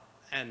help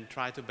and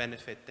try to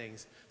benefit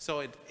things. So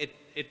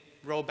it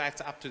rolls back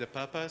up to the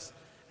purpose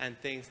and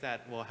things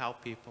that will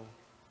help people.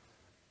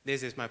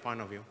 This is my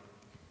point of view.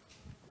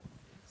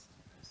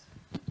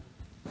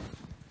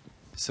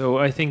 So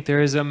I think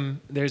there's an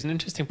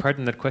interesting part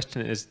in that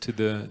question as to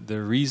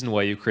the reason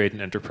why you create an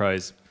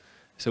enterprise.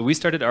 So we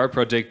started our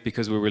project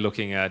because we were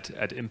looking at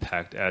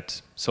impact,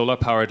 at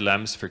solar-powered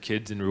lamps for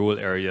kids in rural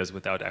areas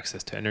without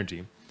access to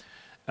energy.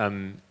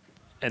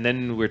 And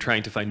then we're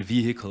trying to find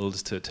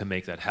vehicles to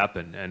make that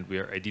happen. And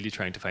we're ideally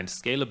trying to find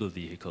scalable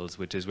vehicles,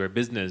 which is where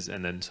business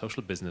and then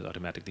social business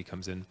automatically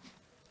comes in.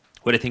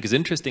 What I think is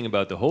interesting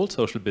about the whole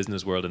social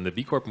business world and the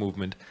B Corp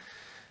movement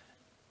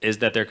is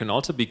that there can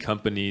also be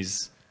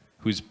companies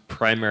whose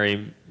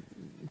primary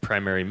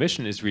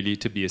mission is really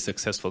to be a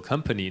successful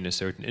company in a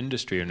certain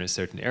industry or in a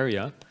certain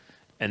area.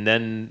 And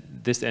then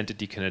this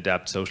entity can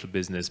adapt social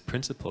business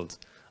principles.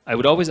 I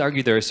would always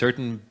argue there are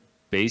certain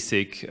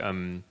basic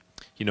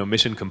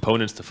mission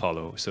components to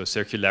follow. So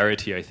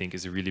circularity, I think,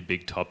 is a really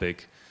big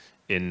topic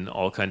in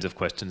all kinds of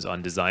questions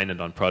on design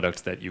and on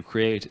products that you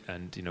create.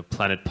 And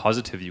planet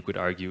positive, you could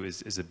argue,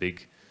 is a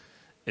big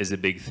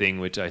thing,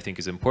 which I think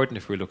is important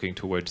if we're looking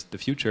towards the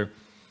future.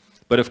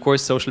 But of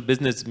course, social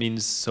business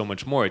means so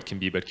much more. It can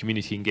be about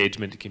community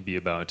engagement. It can be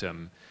about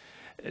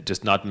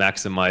just not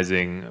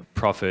maximizing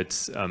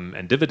profits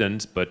and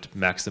dividends, but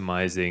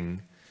maximizing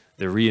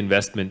the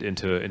reinvestment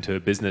into a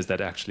business that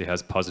actually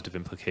has positive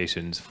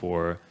implications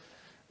for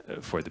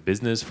the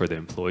business, for the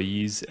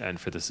employees, and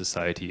for the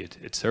society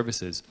it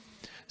services.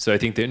 So I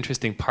think the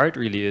interesting part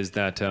really is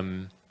that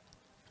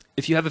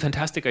if you have a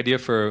fantastic idea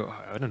for,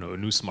 I don't know, a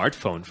new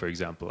smartphone, for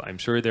example, I'm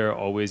sure there are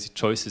always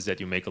choices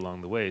that you make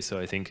along the way. So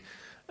I think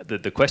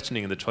the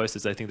questioning and the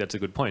choices, I think that's a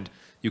good point.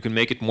 You can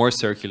make it more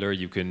circular.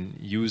 You can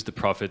use the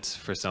profits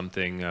for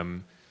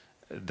something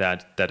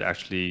that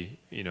actually,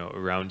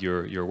 around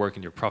your work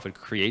and your profit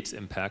creates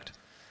impact.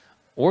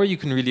 Or you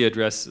can really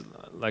address,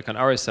 like on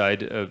our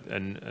side,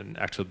 an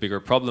actual bigger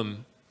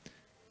problem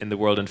in the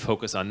world and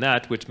focus on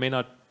that, which may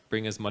not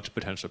bring as much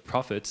potential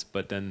profits,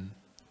 but then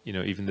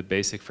even the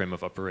basic frame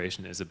of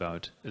operation is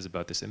about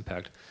this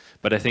impact.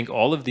 But I think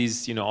all of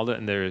these,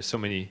 and there are so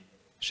many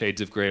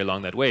shades of gray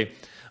along that way,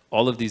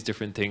 all of these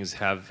different things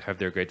have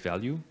their great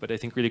value. But I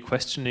think really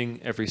questioning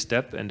every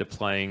step and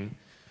applying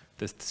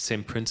the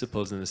same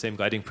principles and the same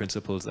guiding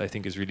principles, I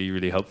think, is really,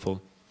 really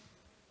helpful.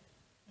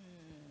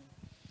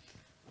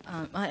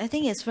 I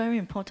think it's very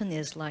important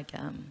is like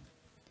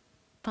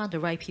find the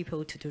right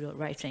people to do the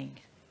right thing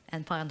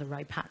and find the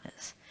right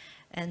partners.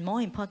 And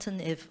more important,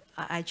 if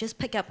I just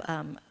pick up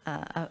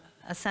a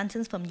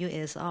sentence from you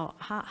is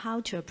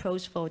how to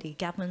approach for the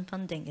government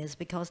funding is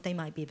because they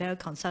might be very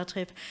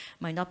conservative,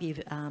 might not be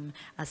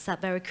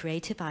accept very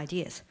creative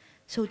ideas.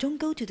 So don't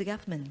go to the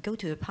government, go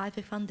to the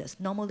private funders.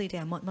 Normally they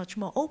are much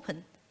more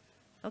open.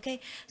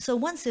 Okay, so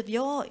once if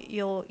your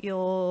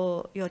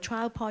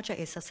trial project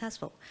is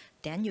successful,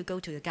 then you go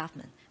to the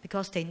government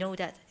because they know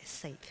that it's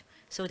safe,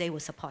 so they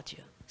will support you.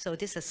 So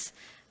this is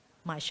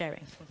my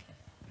sharing.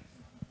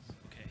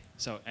 Okay.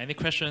 So any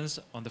questions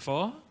on the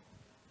floor?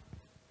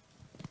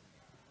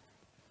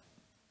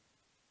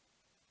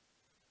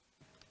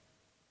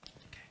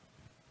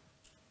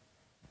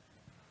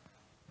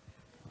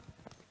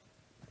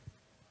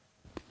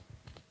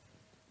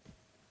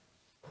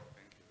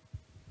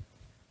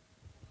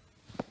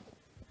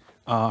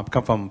 I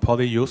come from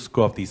Poly U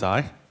School of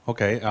Design.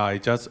 Okay, I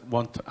just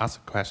want to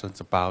ask questions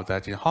about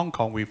that. In Hong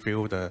Kong, we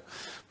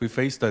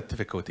face the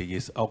difficulty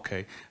is,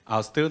 okay,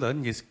 our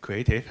student is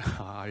creative,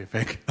 I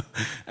think.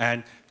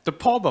 And the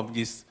problem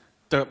is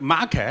the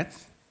market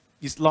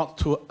is not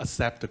to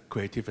accept the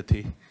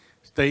creativity.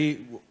 The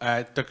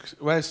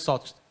very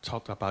short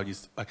talk about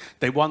is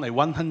they want a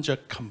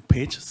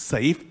 100%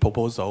 safe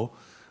proposal.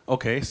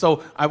 Okay,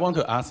 so I want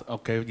to ask,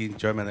 okay, in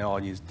Germany or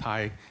in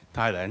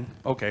Thailand,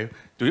 okay,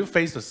 do you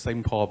face the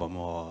same problem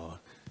or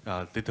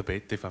a little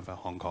bit different from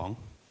Hong Kong?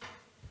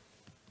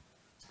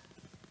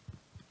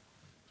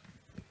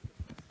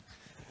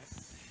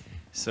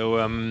 So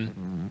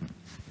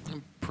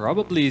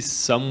probably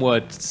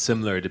somewhat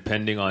similar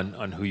depending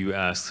on who you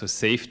ask. So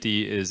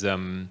safety is,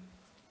 and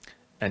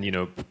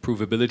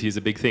provability is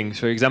a big thing.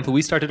 For example,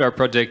 we started our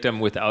project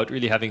without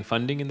really having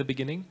funding in the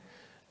beginning.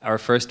 Our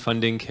first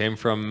funding came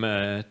from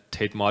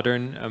Tate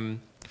Modern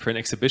for an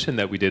exhibition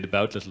that we did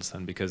about Little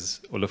Sun because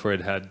Olafur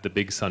had the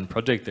Big Sun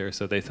project there,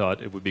 so they thought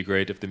it would be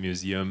great if the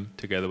museum,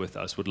 together with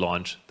us, would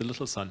launch the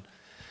Little Sun.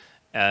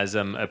 as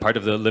a part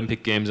of the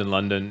Olympic Games in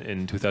London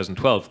in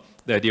 2012.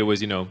 The idea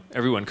was,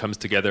 everyone comes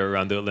together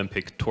around the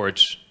Olympic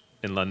torch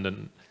in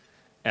London.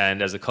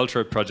 And as a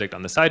cultural project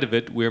on the side of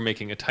it, we're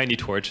making a tiny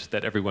torch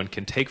that everyone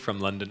can take from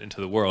London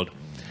into the world.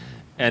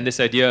 And this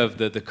idea of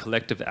the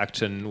collective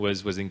action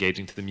was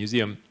engaging to the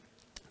museum.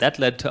 That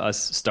led to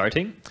us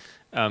starting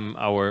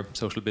our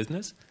social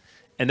business.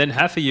 And then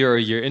half a year or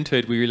a year into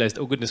it, we realized,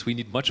 oh goodness, we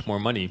need much more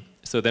money.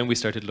 So then we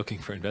started looking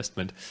for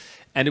investment.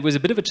 And it was a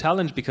bit of a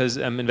challenge because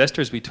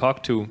investors we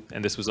talked to,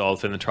 and this was all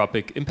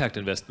philanthropic impact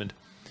investment,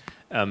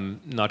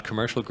 not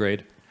commercial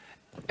grade,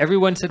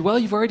 everyone said, well,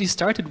 you've already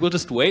started, we'll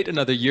just wait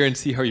another year and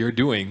see how you're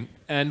doing.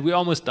 And we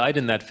almost died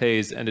in that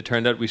phase, and it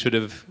turned out we should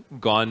have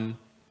gone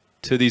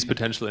to these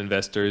potential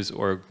investors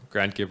or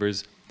grant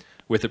givers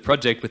with a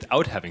project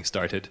without having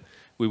started.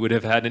 We would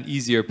have had an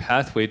easier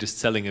pathway just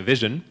selling a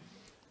vision,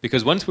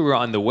 because once we were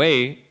on the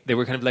way, they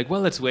were kind of like,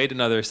 well, let's wait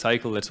another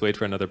cycle, let's wait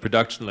for another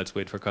production, let's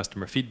wait for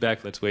customer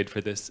feedback, let's wait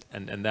for this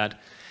and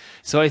that.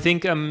 So I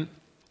think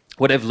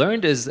what I've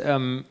learned is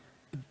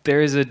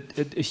there is a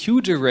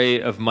huge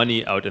array of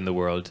money out in the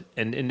world,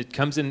 and it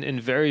comes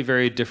in very,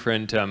 very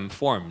different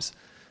forms.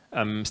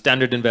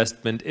 Standard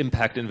investment,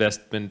 impact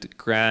investment,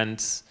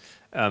 grants,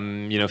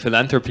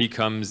 philanthropy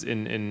comes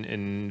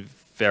in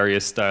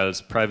various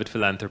styles, private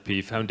philanthropy,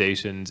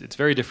 foundations. It's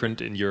very different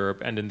in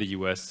Europe and in the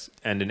US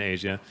and in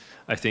Asia.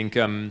 I think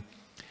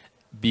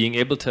being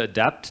able to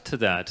adapt to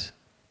that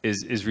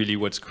is really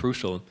what's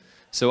crucial.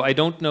 So I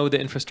don't know the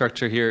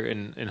infrastructure here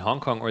in Hong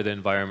Kong or the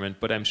environment,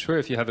 but I'm sure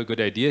if you have a good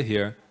idea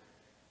here,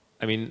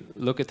 I mean,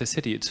 look at the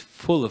city, it's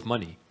full of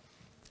money.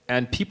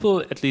 And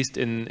people, at least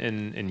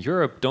in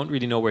Europe, don't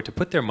really know where to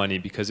put their money,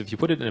 because if you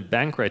put it in a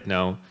bank right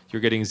now,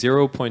 you're getting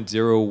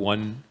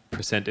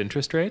 0.01%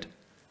 interest rate.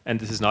 And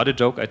this is not a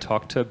joke. I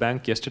talked to a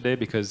bank yesterday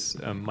because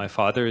my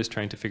father is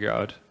trying to figure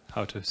out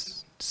how to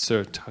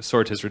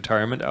sort his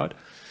retirement out.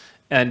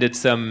 And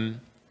it's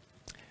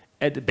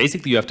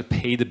basically you have to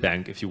pay the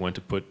bank if you want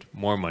to put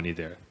more money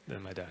there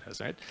than my dad has,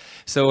 right?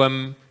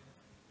 So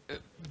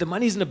the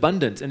money's in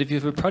abundance. And if you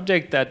have a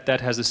project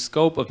that has a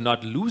scope of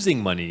not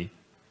losing money,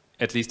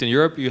 at least in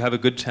Europe, you have a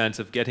good chance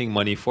of getting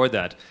money for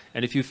that.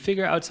 And if you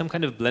figure out some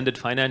kind of blended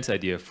finance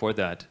idea for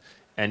that,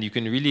 and you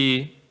can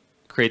really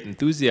create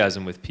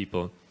enthusiasm with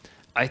people,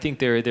 I think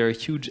there are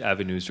huge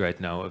avenues right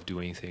now of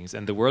doing things.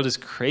 And the world is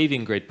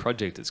craving great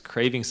projects. It's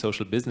craving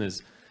social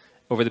business.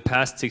 Over the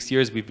past 6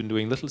 years, we've been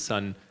doing Little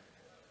Sun.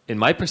 In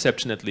my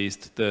perception, at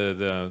least,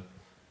 the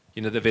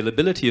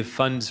availability of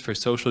funds for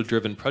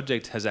social-driven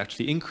projects has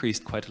actually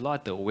increased quite a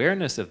lot. The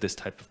awareness of this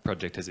type of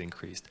project has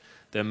increased.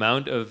 The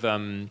amount of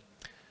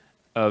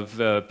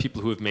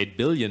people who have made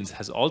billions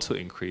has also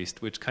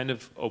increased, which kind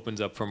of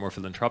opens up for more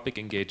philanthropic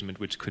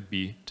engagement, which could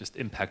be just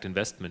impact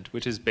investment,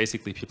 which is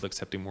basically people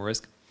accepting more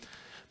risk.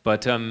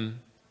 But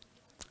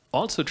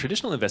also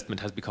traditional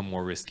investment has become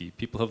more risky.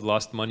 People have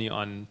lost money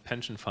on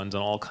pension funds,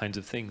 on all kinds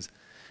of things.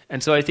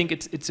 And so I think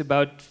it's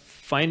about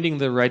finding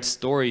the right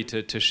story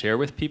to share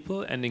with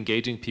people and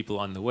engaging people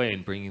on the way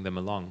and bringing them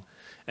along.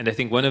 And I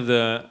think one of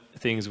the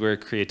things where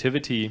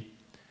creativity,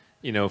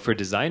 for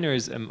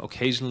designers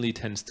occasionally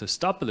tends to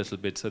stop a little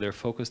bit, so they're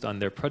focused on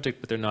their project,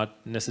 but they're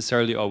not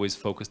necessarily always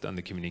focused on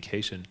the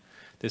communication.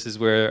 This is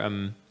where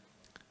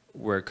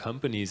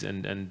companies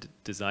and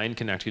design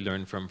can actually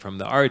learn from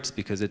the arts,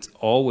 because it's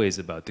always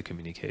about the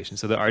communication.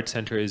 So the Art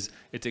Center it's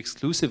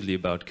exclusively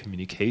about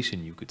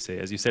communication, you could say.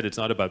 As you said, it's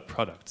not about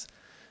products.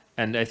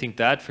 And I think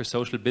that for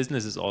social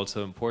business is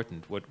also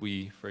important. What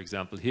we, for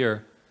example,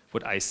 here,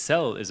 what I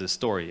sell is a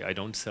story. I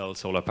don't sell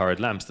solar-powered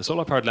lamps. The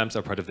solar-powered lamps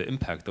are part of the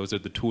impact. Those are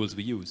the tools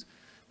we use.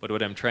 But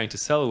what I'm trying to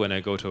sell when I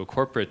go to a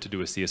corporate to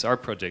do a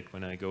CSR project,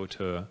 when I go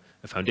to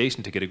a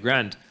foundation to get a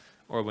grant,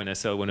 or when I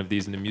sell one of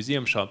these in a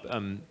museum shop,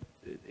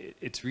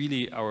 it's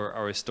really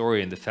our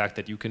story and the fact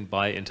that you can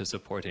buy into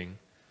supporting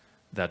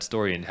that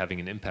story and having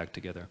an impact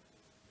together.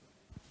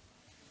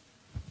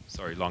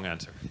 Sorry, long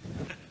answer.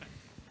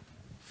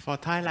 For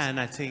Thailand,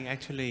 I think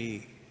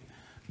actually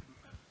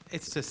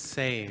it's the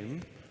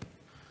same.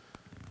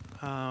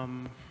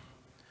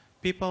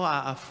 People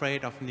are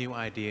afraid of new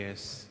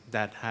ideas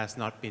that has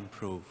not been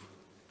proved.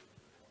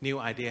 New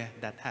idea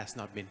that has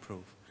not been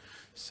proved.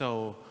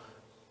 So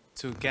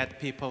to get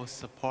people's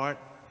support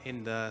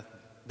in the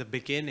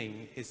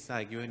beginning, it's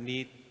like you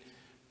need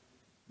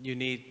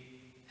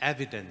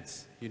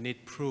evidence, you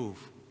need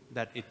proof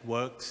that it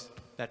works,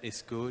 that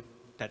it's good,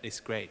 that it's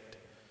great.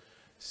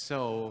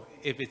 So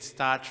if it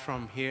starts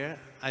from here,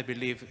 I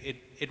believe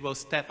it will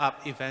step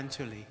up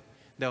eventually.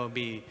 There will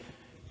be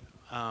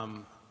a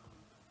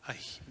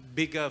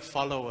bigger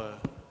follower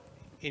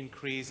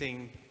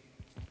increasing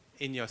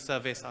in your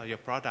service or your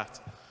product.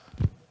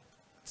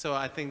 So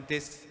I think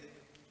this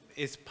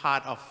is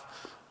part of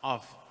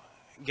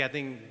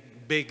getting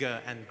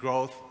bigger and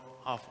growth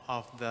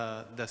of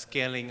the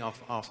scaling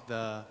of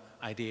the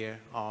idea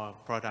or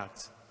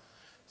products.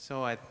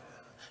 So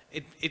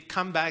it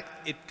comes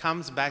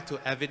back to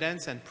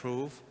evidence and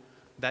proof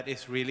that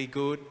is really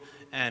good.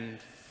 And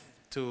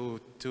to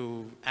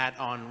add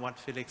on what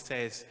Felix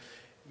says,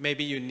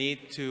 maybe you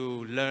need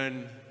to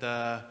learn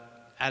the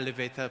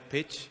elevator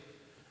pitch.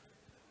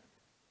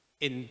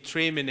 In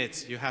 3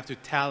 minutes, you have to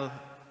tell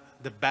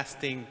the best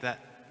thing that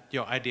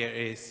your idea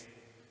is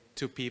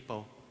to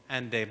people,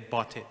 and they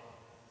bought it.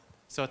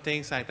 So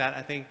things like that,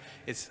 I think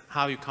it's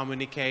how you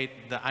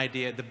communicate the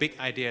idea, the big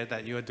idea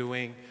that you're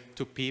doing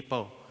to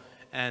people,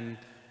 and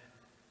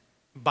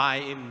buy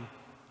in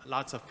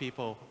lots of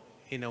people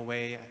in a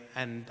way.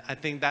 And I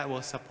think that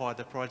will support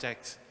the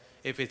project.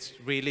 If it's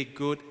really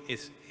good,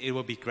 it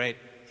will be great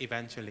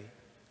eventually.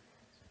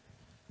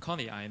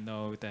 Connie, I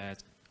know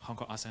that Hong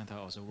Kong Art Center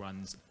also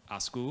runs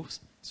art schools.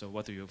 So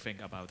what do you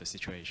think about the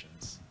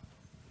situations?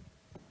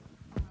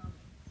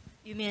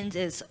 You mean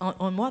is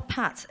on what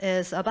part?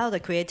 Is about the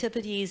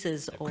creativities?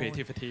 Is the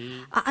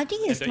creativity I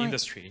think it's and the like,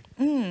 industry.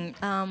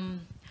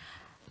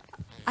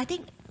 I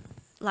think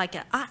like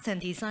arts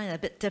and design are a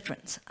bit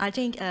different. I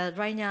think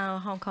right now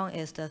Hong Kong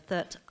is the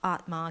third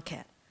art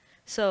market.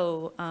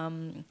 So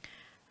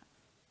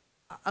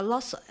a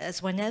lot,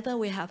 as whenever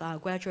we have our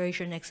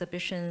graduation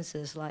exhibitions,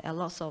 is like a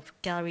lot of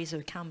galleries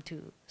will come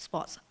to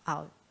spot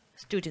our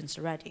students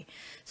already.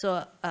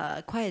 So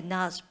quite a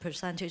large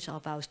percentage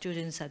of our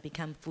students have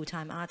become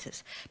full-time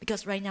artists.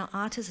 Because right now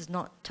artists is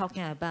not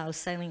talking about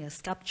selling a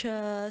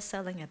sculpture,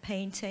 selling a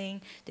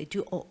painting. They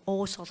do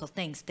all sorts of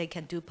things. They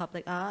can do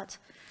public art,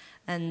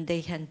 and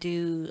they can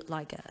do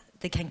like,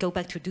 they can go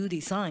back to do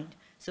design.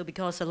 So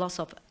because a lot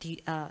of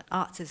the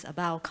arts is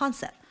about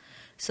concept.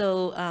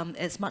 So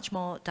it's much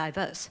more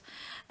diverse.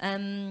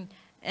 And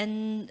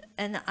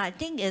I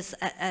think it's,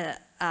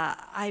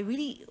 I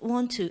really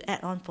want to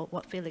add on for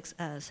what Felix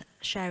is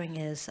sharing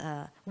is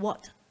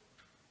what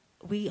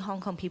we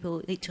Hong Kong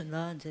people need to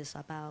learn is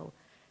about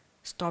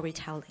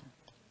storytelling.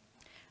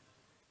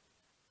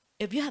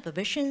 If you have a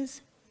vision,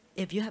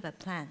 if you have a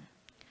plan,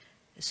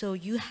 so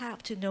you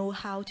have to know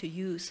how to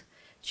use,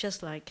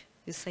 just like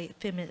you say,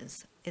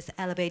 feminist is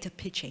elevator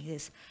pitching,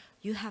 is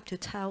you have to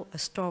tell a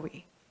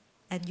story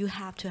and you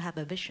have to have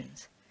a vision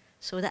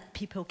so that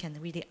people can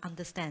really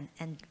understand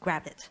and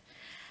grab it.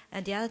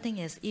 And the other thing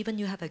is, even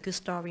you have a good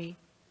story,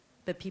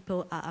 but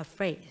people are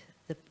afraid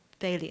the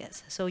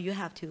failures. So you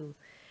have to,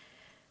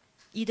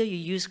 either you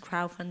use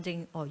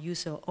crowdfunding or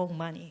use your own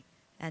money,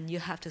 and you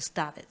have to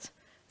start it.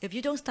 If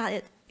you don't start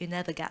it, you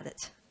never get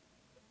it.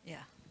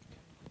 Yeah.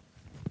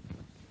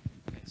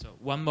 Okay, so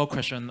one more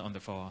question on the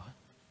floor.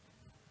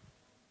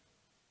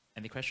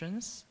 Any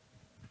questions?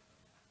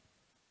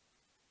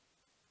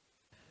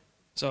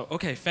 So,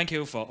 okay, thank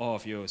you for all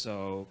of you.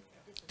 So,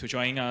 to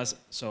join us.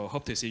 So,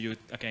 hope to see you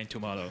again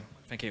tomorrow.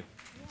 Thank you.